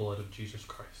because of the blood of Jesus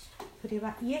Christ. それ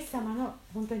はイエス様の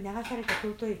本当に流された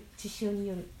尊い血潮に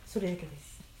よるそれだけで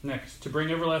す。 Next, to bring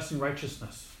everlasting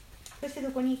righteousness. そして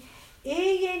そこに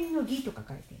永遠の義と書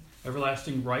かれています。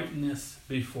 Everlasting rightness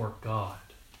before God.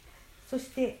 そし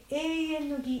て永遠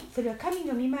の義、それは神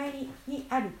の御前に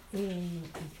ある永遠の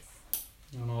義で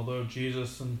す。 And although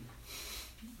Jesus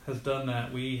has done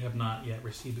that, we have not yet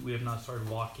received it. We have not started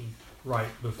walking right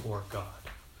before God.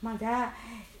 まだ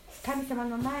神様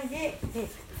の前で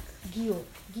義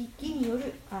によ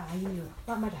る歩み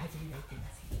はまだ始められていま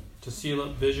せん。 To seal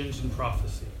up visions and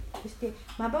prophecy. そして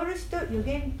幻と予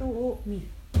言とを見る。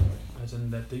 As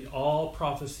in that all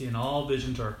prophecy and all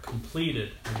visions are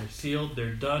completed and they're sealed,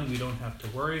 they're done. We don't have to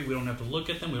worry. We don't have to look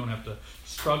at them. We don't have to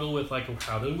struggle with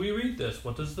how do we read this?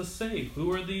 What does this say?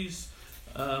 Who are these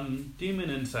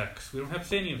demon insects? We don't have to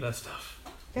say any of that stuff.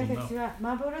 私たちは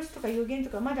幻とか予言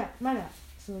とかまだ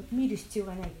その見る必要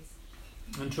がないです。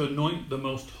 And to anoint the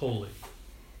most holy.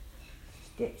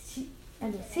 で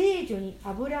聖女に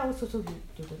油を注ぐと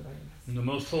いうことがあります。 And the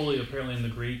most holy, apparently in the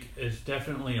Greek, is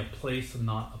definitely a place and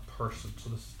not a person. So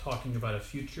this is talking about a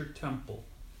future temple.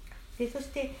 でそし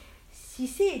て至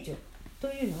聖所と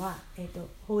いうのは、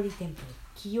ホーリーテンプル、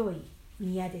清い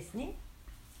宮ですね。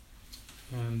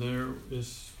And there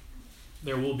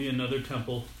will be another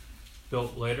temple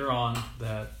built later on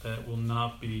that will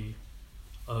not be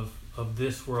of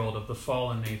this world, of the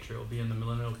fallen nature. It will be in the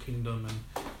millennial kingdom, and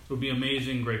it will be an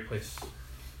amazing, great place.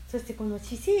 そしてこの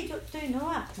至聖所というの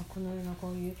は、このような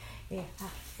こういう、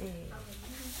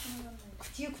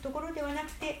口行くところではな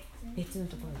くて別の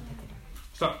ところに建て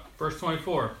られる。So, verse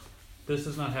 24. This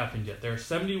has not happened yet. There are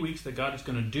 70 weeks that God is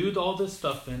going to do all this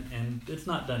stuff in, and it's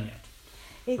not done yet.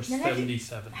 For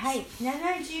 77. はい、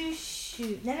70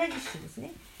週です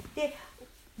ね。で、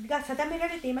が定めら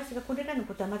れていますが、これらの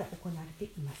ことはまだ行われ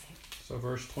ていません。So,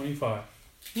 verse 25.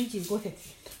 25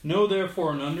節。Know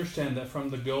therefore and understand that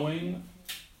from the going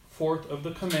forth of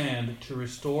the command to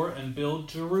restore and build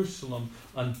Jerusalem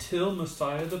until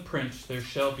Messiah the Prince, there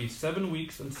shall be 7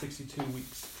 weeks and 62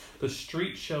 weeks. The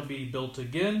street shall be built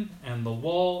again, and the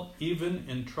wall even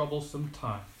in troublesome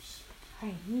times. は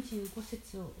い、25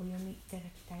節をお読みいただ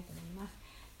きたいと思います。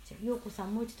じゃあ、陽子さ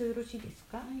ん、もう一度よろしいです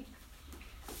か？はい。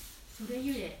それ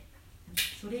ゆえ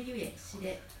知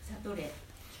れ、悟れ、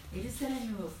エルサレ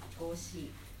ムを復興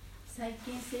し、再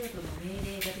建制度の命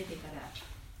令が出てから、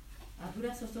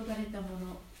油注がれたも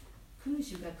の、君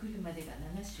主が来るまでが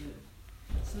7週、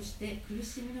そして苦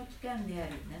しみの期間であ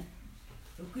る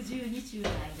62週の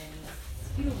間に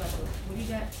広場と堀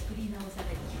が作り直さ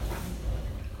れる。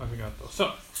I forgot those.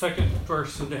 So, second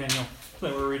verse of Daniel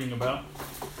that we're reading about.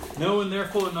 Know and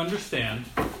therefore and understand,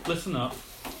 listen up,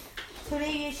 そ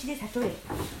れゆえ知れ悟れ。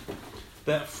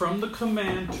that from the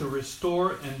command to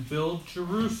restore and build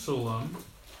Jerusalem,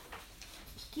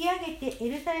 引き上げてエ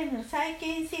ルサレムの再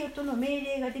建せよとの命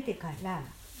令が出てから、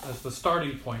as the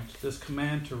starting point, this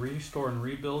command to restore and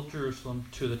rebuild Jerusalem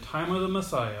to the time of the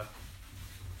Messiah,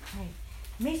 は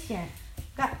い、メシア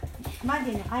がま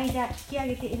での間引き上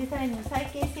げてエルサレムの再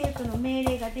建せよとの命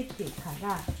令が出てか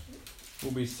ら、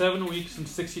will be 7 weeks and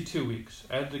 62 weeks.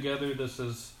 Add together, this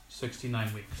is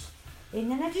 69 weeks.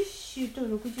 70週と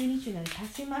62週なので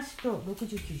足しますと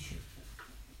69週。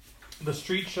The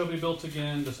street shall be built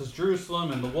again. This is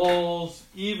Jerusalem, and the walls,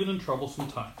 even in troublesome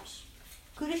times.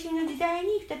 苦しみの時代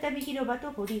に再び広場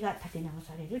と堀が建て直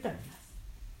されるとあります。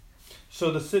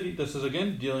So the city, this is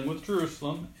again dealing with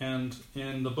Jerusalem, and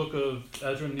in the book of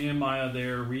Ezra and Nehemiah,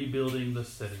 they're rebuilding the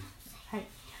city. はい。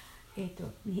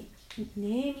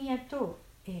ネヘミヤと、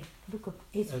ブック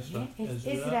エズラね、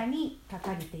エズラに書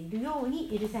かれているよう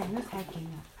にエルサレムの再建が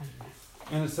あります。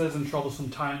And it says in troublesome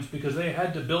times because they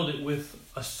had to build it with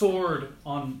a sword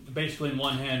on basically in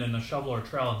one hand and a shovel or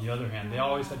trowel in the other hand. They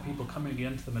always had people coming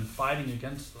against them and fighting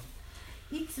against them.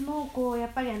 いつもこうや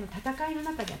っぱり戦いの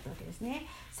中であったわけですね。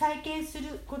再建す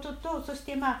ることと、そし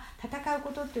て戦う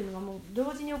ことっていうのがもう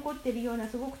同時に起こっているような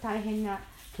すごく大変な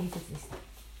建設でした。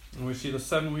And we see the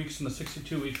 7 weeks and the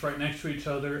 62 weeks right next to each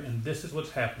other, and this is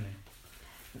what's happening.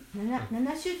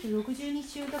 7週と62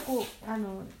週がこう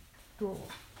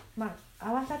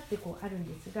合わさってこうあるん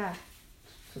ですが、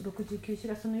69週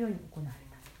がそのように行われ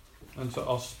た。And so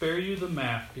I'll spare you the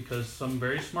math because some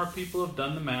very smart people have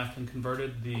done the math and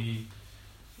converted the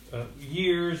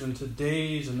years into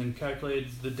days and then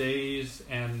calculated the days,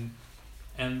 and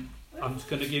I'm just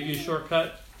going to give you a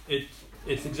shortcut.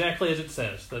 It's exactly as it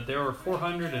says, that there are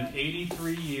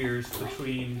 483 years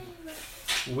between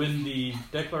when the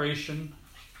declaration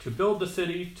to build the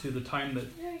city to the time that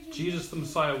Jesus the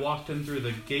Messiah walked in through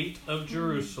the gate of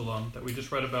Jerusalem that we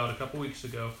just read about a couple weeks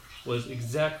ago was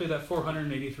exactly that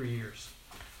 483 years.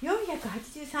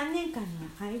 483年間の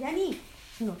間に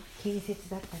その建設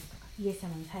だったりとかイエス様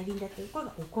の再臨だったりとか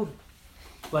が起こる。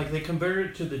Like they converted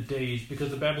it to the days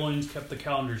because the Babylonians kept the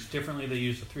calendars differently. They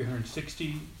used a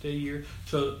 360-day year.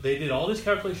 So they did all these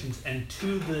calculations, and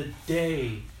to the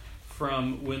day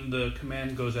from when the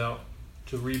command goes out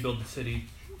to rebuild the city,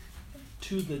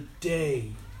 to the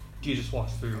day Jesus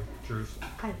walks through Jerusalem.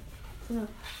 はい。その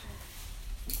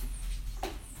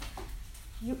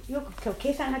よく今日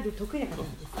計算が得意な方な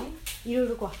んですね。いろい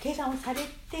ろこう計算をされ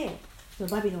て、その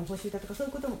バビロン捕囚だとかそうい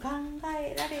うことも考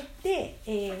えられて、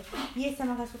イエス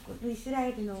様がそこイスラ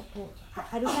エルのこう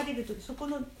歩かれるときそこ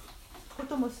のこ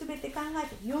ともすべて考え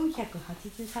て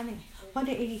483年、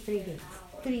483 days,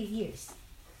 3 years.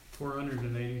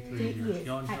 483 years.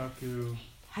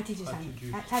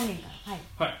 83年間。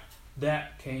はい。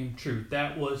That came true.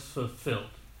 That was fulfilled.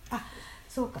 あ、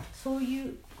そうか。そうい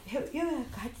う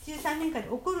483年間で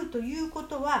起こるというこ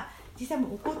とは実際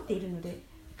も起こっているので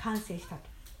完成したと。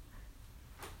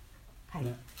はい。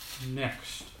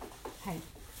Next. はい。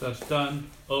That's done,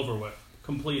 over with,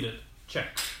 completed, check.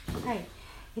 はい。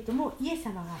もうイエス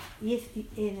様がエ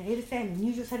ルサレムに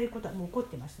入場されることはもう起こっ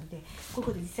てますので、こ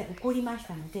こで実際起こりまし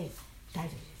たので大丈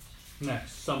夫で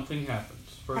す。Next, something happens.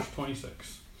 Verse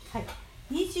 26. はい、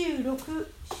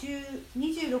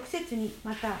26節に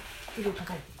またいろいろ書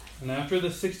かれています。And after the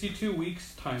 62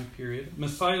 weeks time period,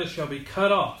 Messiah shall be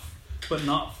cut off, but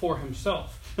not for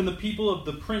himself. And the people of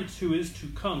the prince who is to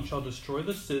come shall destroy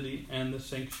the city and the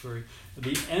sanctuary.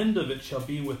 The end of it shall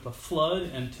be with the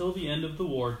flood, and till the end of the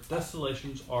war,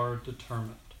 desolations are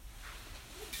determined.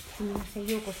 すみません、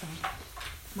陽子さん、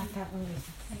またお願いし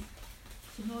ます。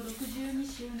その62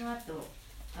週の後、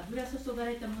油注が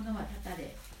れたものは断た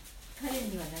れ、彼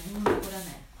には何も残ら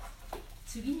ない。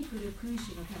次に来る君主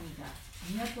の民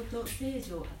が都と聖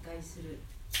女を破壊する。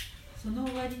その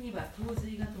終わりには洪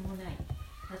水が伴い、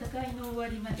戦いの終わ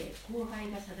りまで荒廃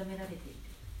が定められている。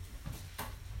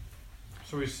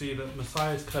So we see that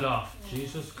Messiah is cut off.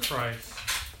 Jesus Christ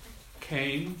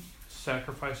came,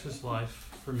 sacrificed his life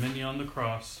for many on the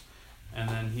cross, and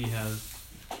then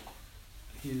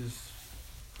he's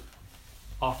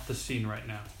off the scene right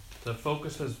now. The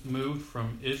focus has moved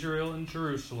from Israel and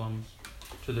Jerusalem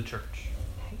to the church.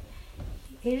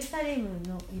 エルサレム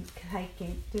の拝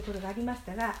見ということがありまし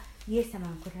たが、イエス様が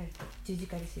来られて十字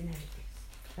架で死なれて、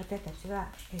私たちは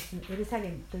そのエルサレ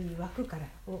ムという枠から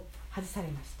を外され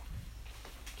ました。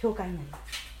教会になります。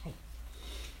はい。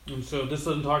And so this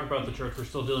doesn't talk about the church. We're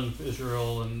still dealing with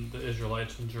Israel and the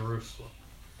Israelites in Jerusalem.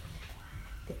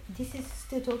 This is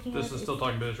still talking about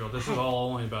Israel. This is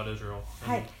all only about Israel.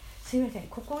 はい。すみません。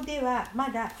ここではま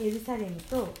だエルサレム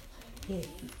と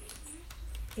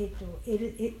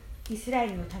イスラエ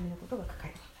ルのためのことが書かれ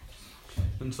ています。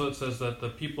And so it says that the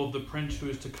people of the prince who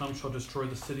is to come shall destroy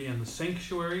the city and the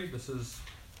sanctuary. This is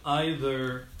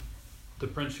either the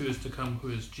prince who is to come, who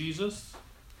is Jesus.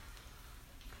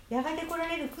 やがて来ら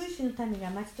れる君主の民が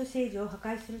町と聖女を破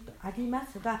壊するとありま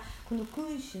すが、この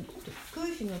君主の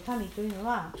民というの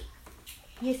は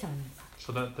イエス様になりま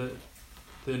す。So that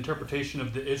the interpretation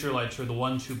of the Israelites are the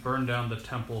ones who burned down the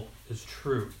temple is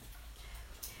true.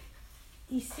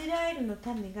 イスラエルの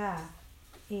民が、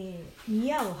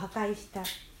宮を破壊した、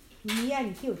宮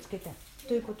に火をつけた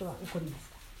ということは起こりまし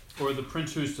た。Or the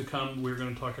prince who is to come, we're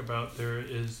going to talk about, there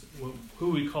is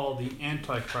who we call the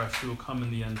Antichrist who will come in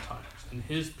the end times. And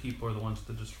his people are the ones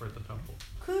that destroy the temple.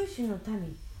 君主の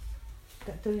民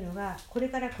というのがこれ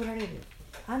から来られる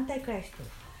アンタイクライスト、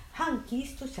反キリ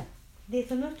スト者で、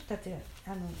その人たちが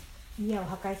宮を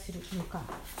破壊するのか。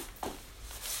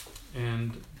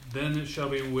And then it shall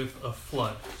be with a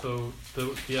flood. So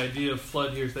the idea of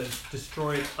flood here is that it's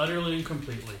destroyed utterly and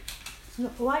completely. その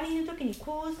終わりの時に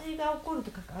洪水が起こる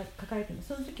と書かれています。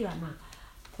その時はもう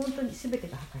本当に全て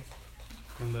が破壊される。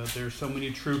And that there are so many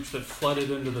troops that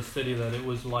flooded into the city that it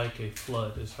was like a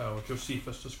flood, is how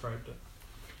Josephus described it.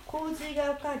 洪水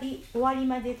が起こり、終わり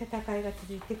まで戦いが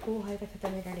続いて荒廃が定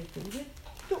められている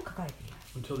と書かれていま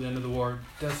す。Until the end of the war,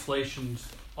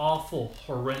 desolations, awful,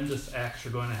 horrendous acts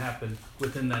are going to happen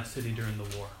within that city during the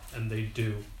war, and they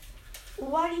do. 終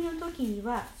わりの時に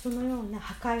はそのような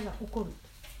破壊が起こる。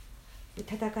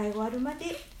戦いが終わるま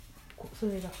でそ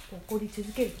れが起こり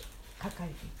続けると書かれ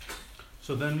ています。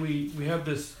So then we have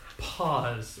this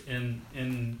pause in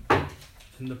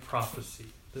the prophecy.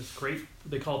 This great,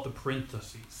 they call it the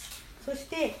parentheses. そし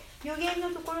て予言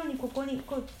のところにここに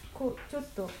こうちょっ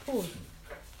とポーズ、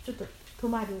ちょっと止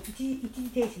まる一時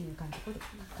停止の感じで書かれてい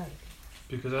ます。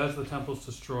Because as the temple is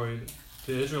destroyed,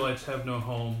 the Israelites have no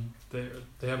home. They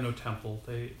have no temple.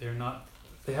 They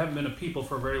haven't been a people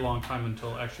for a very long time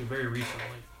until actually very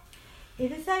recently. エ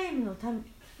ルサレムの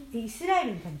民、イスラエ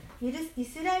ルの民だ。イ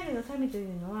スラエルの民とい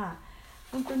うのは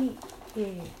本当に、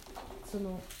そ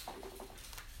の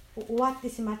終わって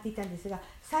しまっていたんですが、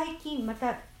最近ま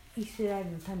たイスラエ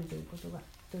ルの民ということが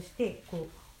としてこ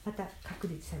うまた確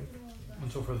立された。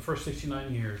And so for the first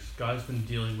 69 years, God's been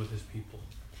dealing with His people.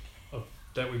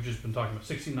 That we've just been talking about.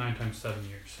 69 times 7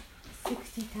 years. The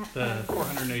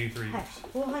 483 years. はい。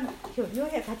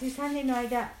483年の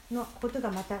間のこと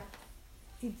がまた。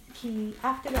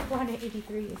After the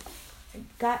 483 years,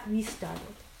 God restarted.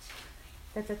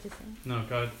 That's what you're saying? No,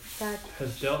 God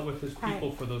has dealt with His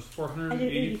people for those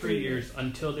 483 years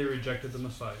until they rejected the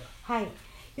Messiah. はい。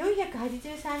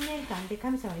483年間で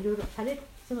神様はいろいろ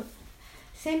その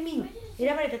選民、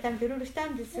選ばれた民といろいろした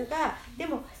んですが、で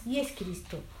もイエス・キリス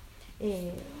ト、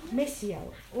メシア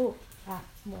を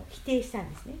もう否定したん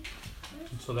ですね。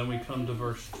So then we come to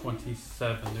verse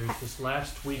 27. There's this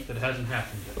last week that hasn't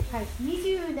happened yet. はい、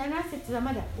27節は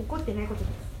まだ起こってないことで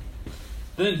す。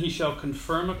Then he shall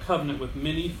confirm a covenant with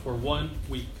many for 1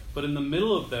 week. But in the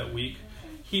middle of that week,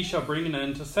 He shall bring an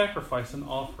end to sacrifice and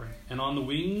offering, and on the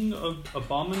wing of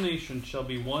abomination shall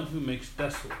be one who makes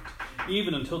desolate,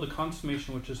 even until the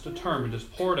consummation which is determined is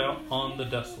poured out on the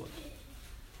desolate.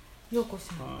 陽子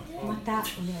さん、またお願い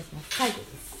します。最後で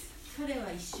す。彼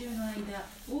は一週の間、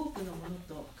多くの者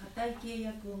と固い契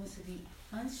約を結び、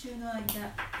半週の間、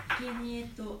生贄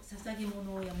と捧げ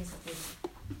物をやめさせる。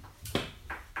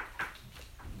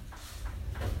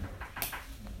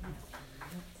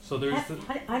So there's the,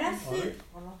 荒らす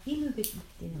忌むべきっ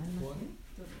ていうのがありますね。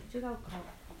違うか。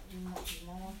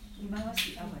忌まわ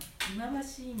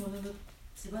しい者の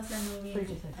翼の上に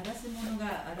荒らす者が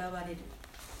現れる。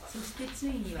そしてつ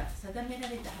いには定めら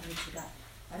れた破滅が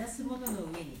荒らす者の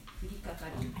上に降りかか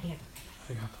る。ありがとう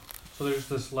ございます。So there's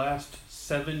this last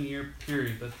 7-year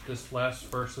period that this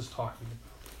last verse is talking about.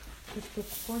 そしてこ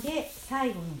こで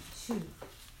最後の週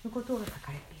のことが書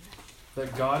かれています。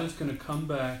That God is going to come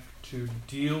back to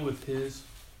deal with His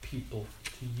people,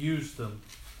 to use them.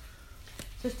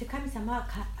 そして神様は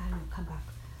カムバッ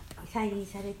ク再臨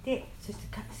されて、そして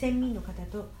先民の方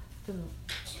とその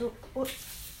人を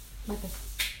また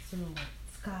その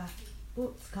使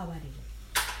われる。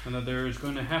And that there is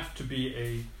going to have to be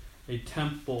a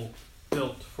temple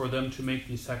built for them to make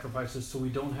these sacrifices, so we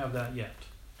don't have that yet.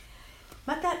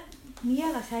 また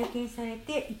宮が再建され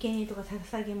て生贄とか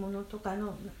捧げ物とか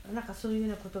のなんかそういうよう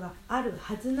なことがある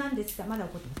はずなんですが、まだ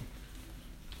起こってませ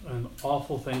ん。And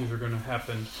awful things are going to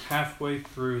happen halfway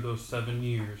through those 7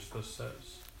 years, this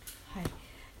says. はい。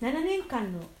7年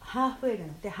間のハーフウェイな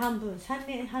ので半分3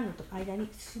年半の間に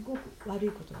すごく悪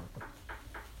いことが起こる。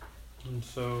And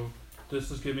so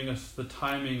this is giving us the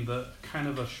timing, the kind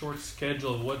of a short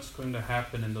schedule of what's going to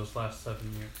happen in those last 7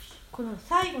 years. この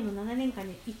最後の7年間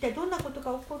に一体どんなこと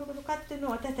が起こるのかっていうの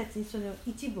を私たちにその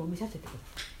一部を見させてく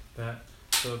ださい。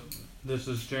So this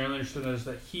is generally understood as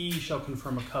that he shall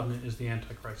confirm a covenant is the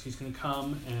Antichrist. He's going to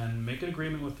come and make an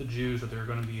agreement with the Jews that they're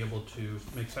going to be able to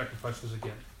make sacrifices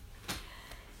again.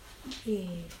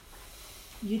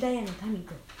 ユダヤの民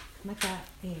とまた、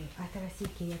新し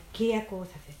い契約を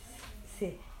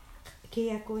契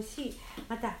約をし、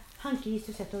また反キリス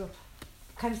ト者と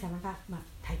神様が、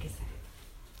対決される。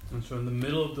And so in the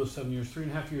middle of those 7 years,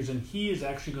 3.5 years, and he is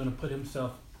actually going to put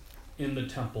himself in the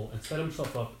temple and set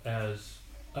himself up as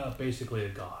basically a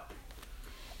god.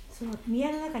 その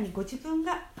宮の中にご自分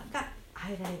が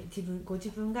入られる、ご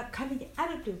自分が神であ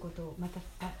るということをまた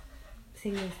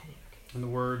宣言されるわけです。And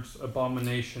the words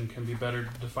abomination can be better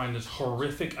defined as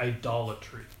horrific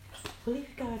idolatry.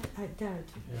 horrific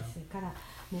idolatry ですから、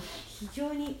もう非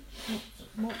常に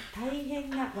もう大変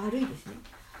な悪いですね。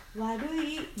悪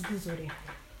い偶像礼拝。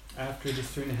After this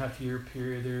 3.5 year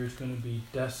period, there's going to be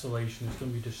desolation, there's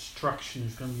going to be destruction,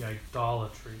 there's going to be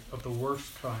idolatry of the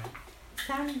worst kind.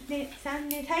 最初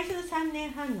の3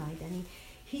年半の間に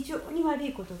非常に悪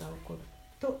いことが起こる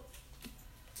と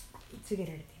告げ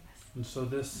られています。And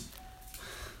so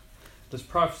this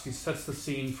prophecy sets the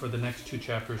scene for the next 2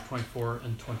 chapters, 24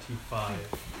 and 25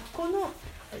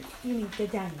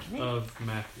 of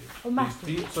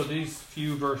Matthew. So these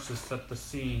few verses set the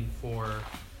scene for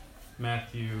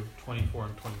Matthew 24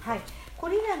 and 25. はい、こ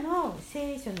れらの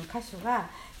聖書の箇所が、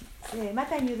マ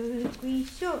タイによる福音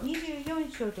書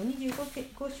24章と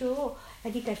25章を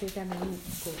理解するために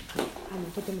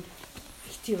とても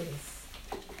必要です。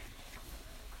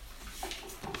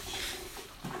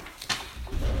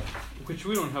Which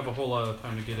we don't have a whole lot of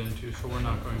time to get into, so we're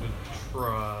not going to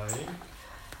try.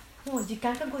 もう時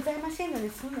間がございませんので、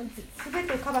その全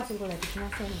てをカバーすることができま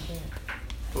せんので。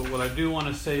But what I do want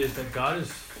to say is that God is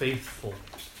faithful.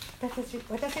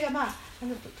 私が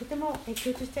とても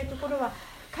強調したいところは、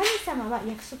神様は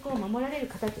約束を守られる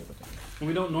方ということです。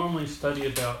We don't normally study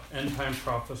about end time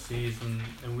prophecies, and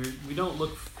we don't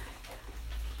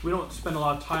spend a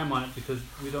lot of time on it because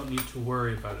we don't need to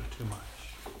worry about it too much.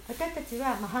 私たち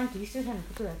は反キリスト者の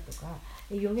ことだとか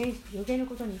予言の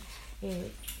ことに、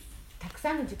たく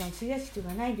さんの時間を費やす必要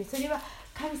がないんで、それは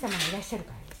神様がいらっしゃる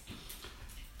からです。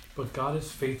But God is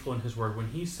faithful in His word. When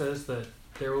He says that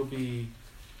there will be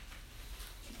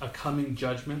a coming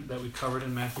judgment that we covered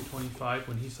in Matthew 25,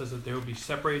 when He says that there will be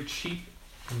separated sheep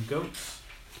and goats.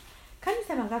 神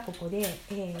様がここで、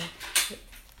終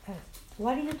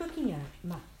わりの時には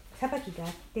裁きがあ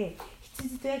って、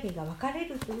羊とヤギが分かれ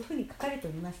るというふうに書かれて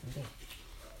おりますので。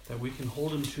That we can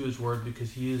hold Him to His word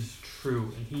because He is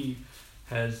true and He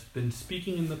has been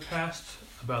speaking in the past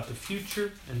about the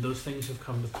future, and those things have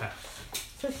come to pass.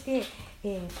 そして、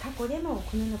過去でも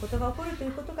このようなことが起こるとい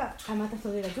うことがまた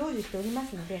それが成就しておりま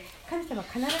すので、神様は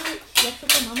必ず約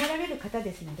束を守られる方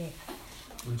ですので。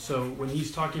And so when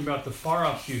He's talking about the far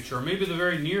off future, or maybe the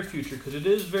very near future, because it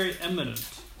is very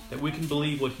imminent that we can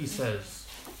believe what He says.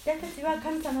 私たちは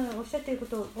神様がおっしゃっているこ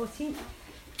とを信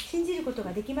じること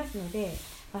ができますので、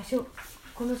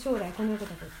この将来このような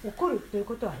ことが起こるという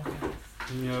ことは分かりま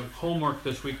す。And you have homework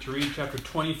this week to read chapter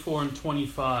 24 and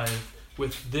 25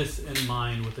 with this in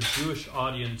mind, with a Jewish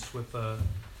audience, with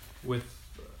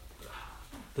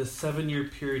the 7-year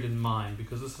period in mind,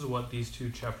 because this is what these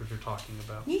two chapters are talking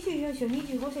about. 24章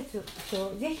25節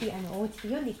をぜひお家で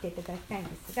読んできていただきたいんで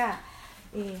すが、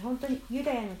本当にユ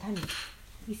ダヤの民、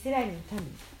イスラエルの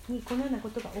民にこのようなこ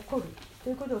とが起こると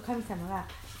いうことを神様が、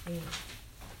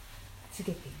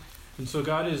告げています。And so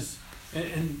God is,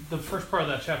 in the first part of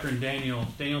that chapter in Daniel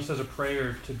says a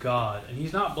prayer to God, and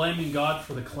he's not blaming God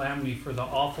for the calamity, for the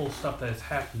awful stuff that has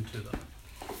happened to them.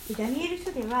 ダニエル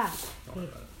書では、そ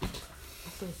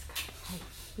うですか、は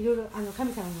い、いろいろ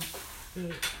神様の、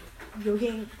予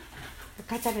言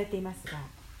が語られていますが、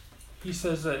He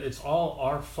says that it's all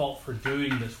our fault for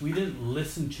doing this. We didn't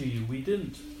listen to you. We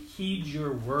didn't heed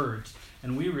your words,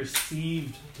 and we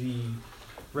received the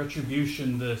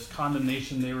retribution, this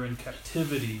condemnation. They were in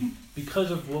captivity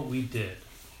because of what we did.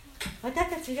 私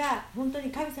たちが本当に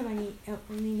神様に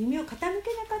耳を傾けなか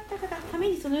ったからため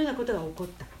にそのようなことが起こっ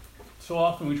た。So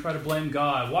often we try to blame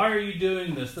God. Why are you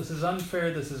doing this? This is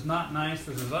unfair. This is not nice.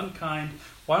 This is unkind.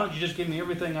 Why don't you just give me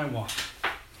everything I want?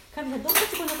 神様、どう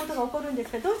してこんなことが起こるんで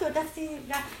すか？どうして私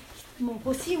がもう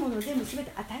欲しいものを全部全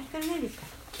て与えてくれないんですか？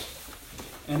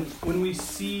 And when we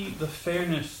see the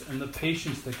fairness and the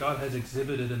patience that God has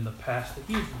exhibited in the past, that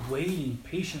He is waiting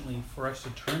patiently for us to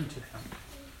turn to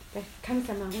Him. 神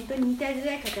様は本当に似たりづ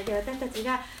らい方で、私たち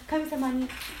が神様に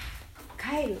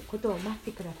帰ることを待っ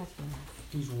てくださっています。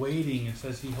He's waiting. It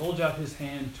says He holds out His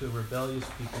hand to rebellious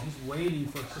people. He's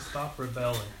waiting for us to stop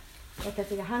rebelling. 私た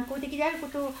ちが反抗的であるこ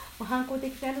とを、反抗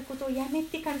的であることをやめ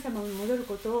て神様に戻る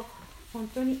ことを本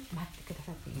当に待ってくだ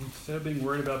さっています。 Instead of being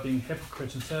worried about being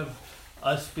hypocrites, instead of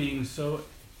us being so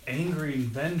angry and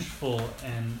vengeful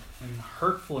and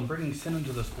hurtful and bringing sin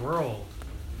into this world,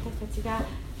 私たちが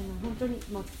本当に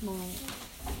もう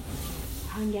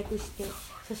反逆して、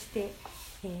そして、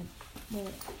もう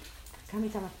神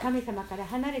様から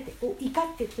離れて、怒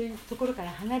ってというところか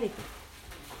ら離れて。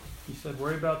He said,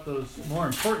 worry about those more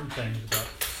important things, about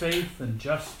faith and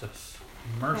justice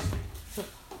and mercy. そう、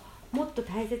もっと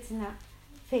大切な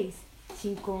フェイス、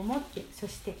信仰を持って、そ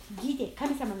して義で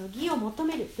神様の義を求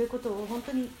めるということを本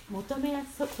当に求めな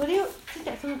さい。それを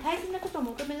その大切なことを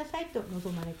求めなさいと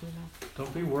望まれています。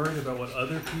Don't be worried about what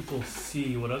other people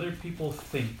see, what other people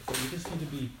think, but we just need to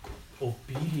be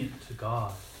obedient to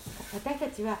God. 私た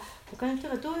ちは他の人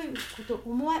がどういうことを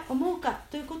思うか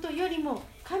ということよりも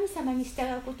神様に従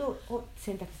うことを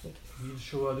選択する。We need to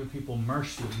show other people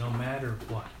mercy no matter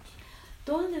what.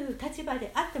 どんな立場で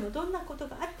あっても、どんなこと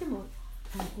があっても、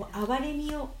憐れ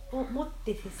みを持っ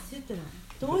て接するというのは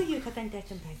どういう方に対し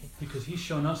ても大切。Because He's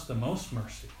shown us the most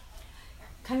mercy.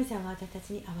 神様は私た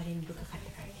ちに憐れみ深かった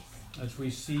からです。As we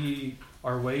see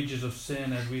our wages of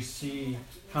sin, as we see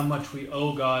how much we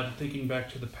owe God, thinking back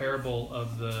to the parable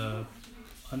of the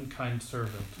unkind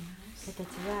servant. 私たち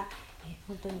は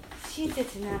本当に親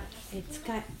切な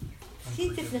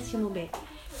しもべ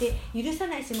で許さ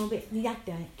ないしもべになっ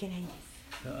てはいけないんです。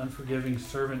The unforgiving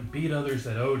servant beat others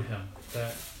that owed him,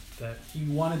 that he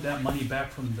wanted that money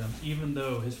back from them, even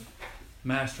though his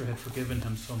master had forgiven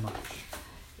him so much.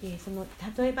 その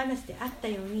例え話であった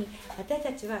ように、私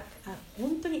たちは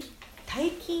本当に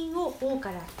大金を王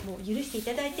からもう許してい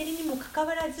ただいているにもかか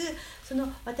わらず、その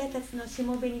私たちのし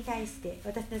もべに対して、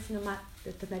私たちの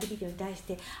隣人に対し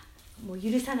てもう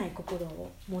許さない心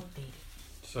を持っている。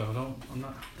So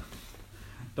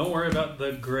don't worry about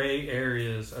the gray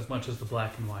areas as much as the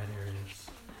black and white areas.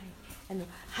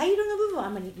 灰色の部分はあ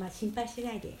まり心配し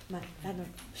ないで、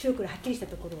白黒はっきりした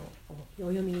ところをお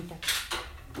読みに立つ。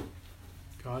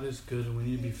God is good and we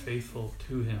need to be faithful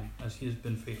to Him as He has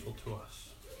been faithful to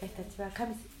us. 私たちは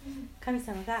神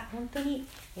様が本当に、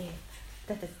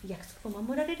私たち約束を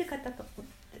守られる方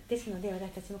ですので、私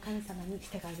たちも神様に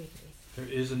従うべきです。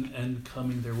There is an end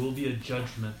coming. There will be a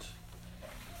judgment.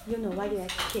 世の終わりは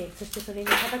来て、そしてそれに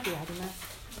裁きがありま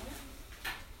す。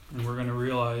And we're going to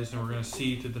realize and we're going to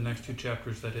see through the next two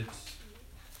chapters that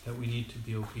we need to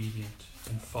be obedient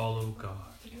and follow God.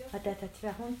 私たち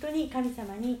は本当に神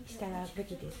様に従うべ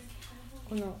きです。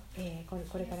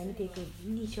これから見ていく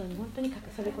2章に本当に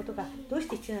それことがどうし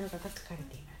て必要なのかが書かれ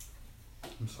ています。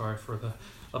I'm sorry for the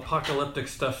apocalyptic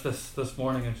stuff this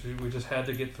morning. We just had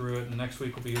to get through it, and next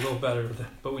week will be a little better.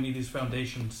 But we need these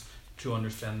foundations to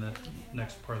understand the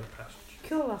next part of the passage.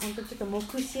 今日は本当にちょっと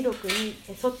黙示録に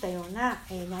沿ったような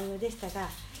内容でしたが、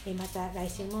また来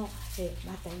週も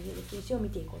また26日を見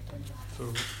ていこうと思います。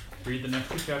So read the next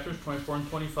two chapters, 24 and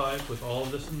 25, with all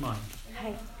of this in mind. は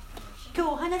い、今日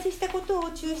お話ししたことを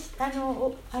覚えて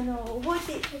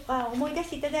思い出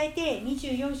していただいて、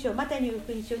24章、マタイの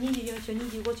福音書24章、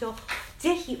25章、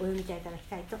ぜひお読みいただき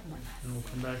たいと思います。And we'll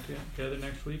come back together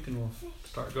next week and we'll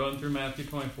start going through Matthew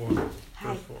 24, verse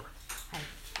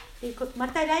 4. でま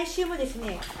た来週もです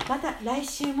ね、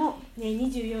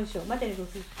24章、マタイの福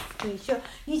音書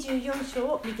24章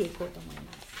を見ていこうと思いま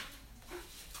す。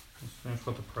Let's finish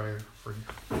with a prayer for you.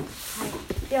 は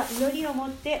い、では祈りを持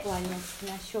って終わりにし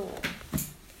ましょう。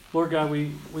Lord God,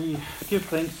 we give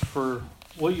thanks for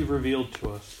what you've revealed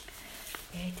to us.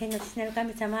 天の父なる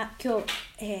神様、今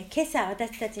朝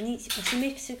私たちにお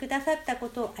示しくださったこ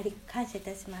とを感謝い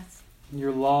たします。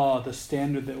Your law, the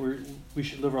standard that we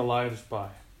should live our lives by.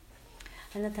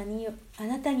 あなたによ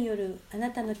るあ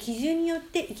なたの基準によっ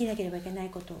て生きなければいけない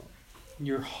ことを。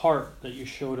Your heart that you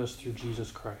showed us through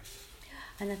Jesus Christ.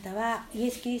 あなたはイエ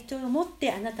ス・キリストをもっ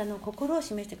てあなたの心を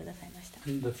示してくださいました。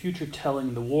And the future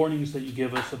telling, the warnings that you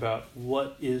give us about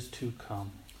what is to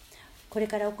come. これ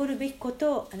から起こるべきこ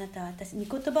とをあなたは御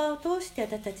言葉を通して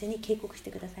私たちに警告して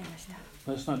くださいました。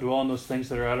Let us not dwell on those things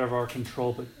that are out of our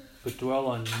control, but dwell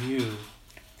on you.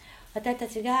 私た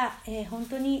ちが、本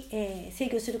当に、制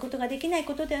御することができない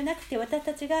ことではなくて、私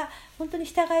たちが本当に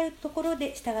従うところ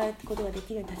で従うことがで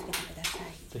きるように助けてください。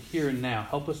The here and now.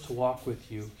 Help us to walk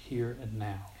with you here and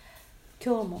now.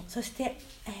 今日も、そして、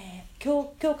今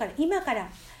日から今から、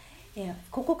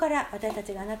ここから私た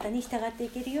ちがあなたに従ってい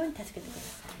けるように助けてくだ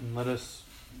さい。And let us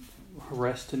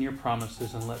rest in your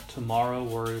promises and let tomorrow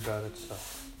worry about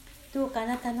itself. どうかあ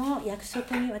なたの約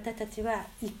束に私たちは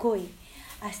憩い、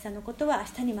明日のことは明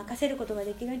日に任せることが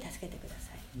できるように助けてくだ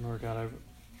さい。Lord God, I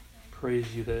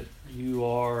praise you that you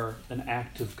are an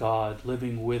active God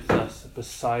living with us,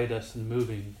 beside us, and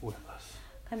moving with us.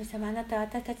 神様、あなたは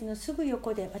私たちのすぐ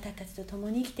横で私たちと共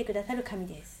に生きてくださる神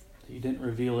です。That you didn't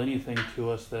reveal anything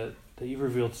to us that you've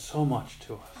revealed so much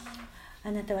to us.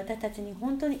 あなたは私たちに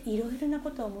本当にいろいろな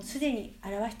ことをもうすでに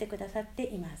表してくださって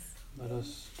います。Let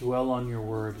us dwell on your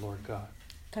word, Lord God.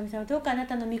 神様、どうかあな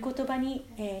たの御言葉に、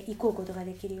行こうことが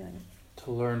できるように、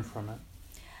 To learn from it.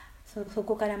 そ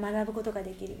こから学ぶことが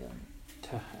できるように、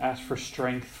 To ask for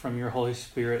strength from your Holy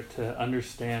Spirit to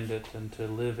understand it and to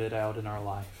live it out in our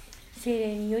life. 聖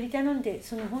霊により頼んで、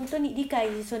その本当に理解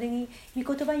し、それに御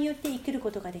言葉によって生きるこ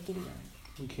とができるよ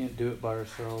うに。 We can't do it by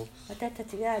ourselves. 私た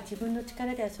ちが自分の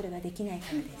力ではそれができないか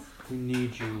らです。 We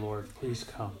need you, Lord. Please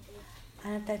come. あ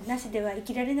なたなしでは生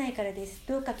きられないからです。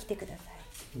どうか来てください。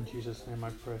 In Jesus' name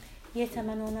I pray. イエス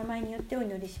様のお名前によってお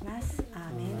祈りします。ア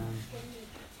ーメン。Amen.